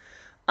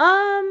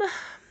 Um,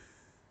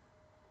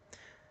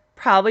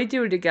 Probably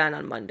do it again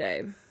on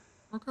Monday,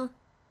 Okay.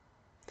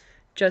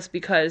 just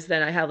because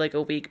then I have like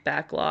a week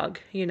backlog,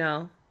 you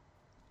know.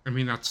 I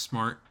mean, that's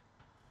smart.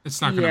 It's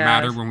not going to Yeah,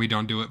 matter when we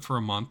don't do it for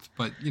a month,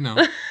 but you know,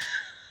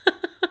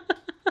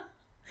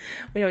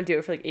 we don't do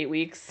it for like 8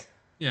 weeks.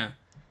 yeah.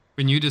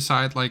 When you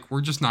decide, like,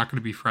 we're just not going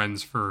to be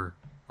friends for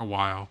a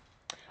while,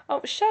 Oh,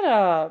 shut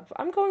up!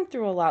 I'm going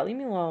through a lot. Leave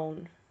me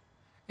alone.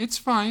 it's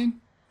fine.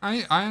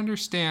 I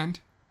understand.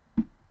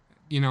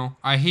 You know,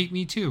 I hate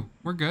me too.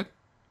 We're good.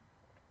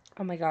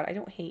 Oh my god, I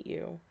don't hate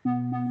you.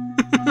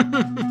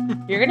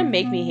 You're gonna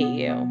make me hate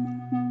you.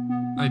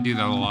 I do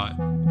that a lot.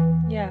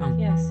 Yeah, Oh.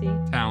 yeah. See,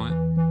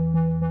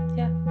 Talent.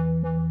 yeah.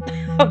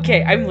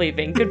 Okay, I'm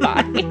leaving.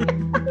 Goodbye.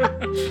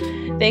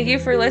 Thank you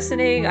for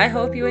listening. I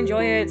hope you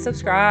enjoy it.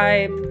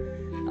 Subscribe.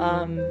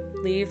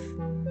 Leave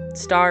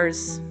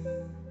stars.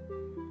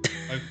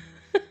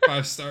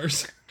 5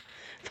 stars.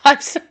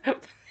 5 star.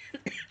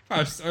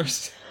 5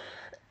 stars.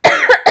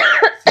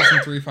 Season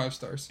 3, 5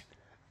 stars.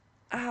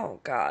 Oh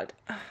god.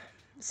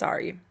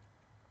 Sorry.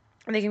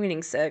 I think I'm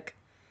getting sick.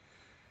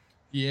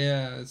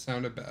 Yeah, it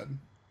sounded bad.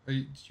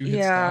 Did you hit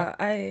Yeah,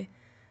 stop?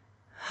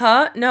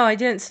 Huh? No, I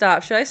didn't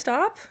stop. Should I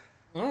stop?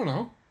 I don't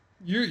know.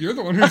 You're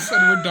the one who said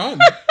we're done.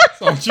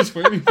 So I was just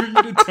waiting for you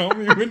to tell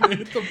me when to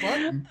hit the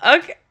button.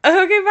 Okay.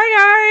 Okay,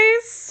 bye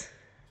guys.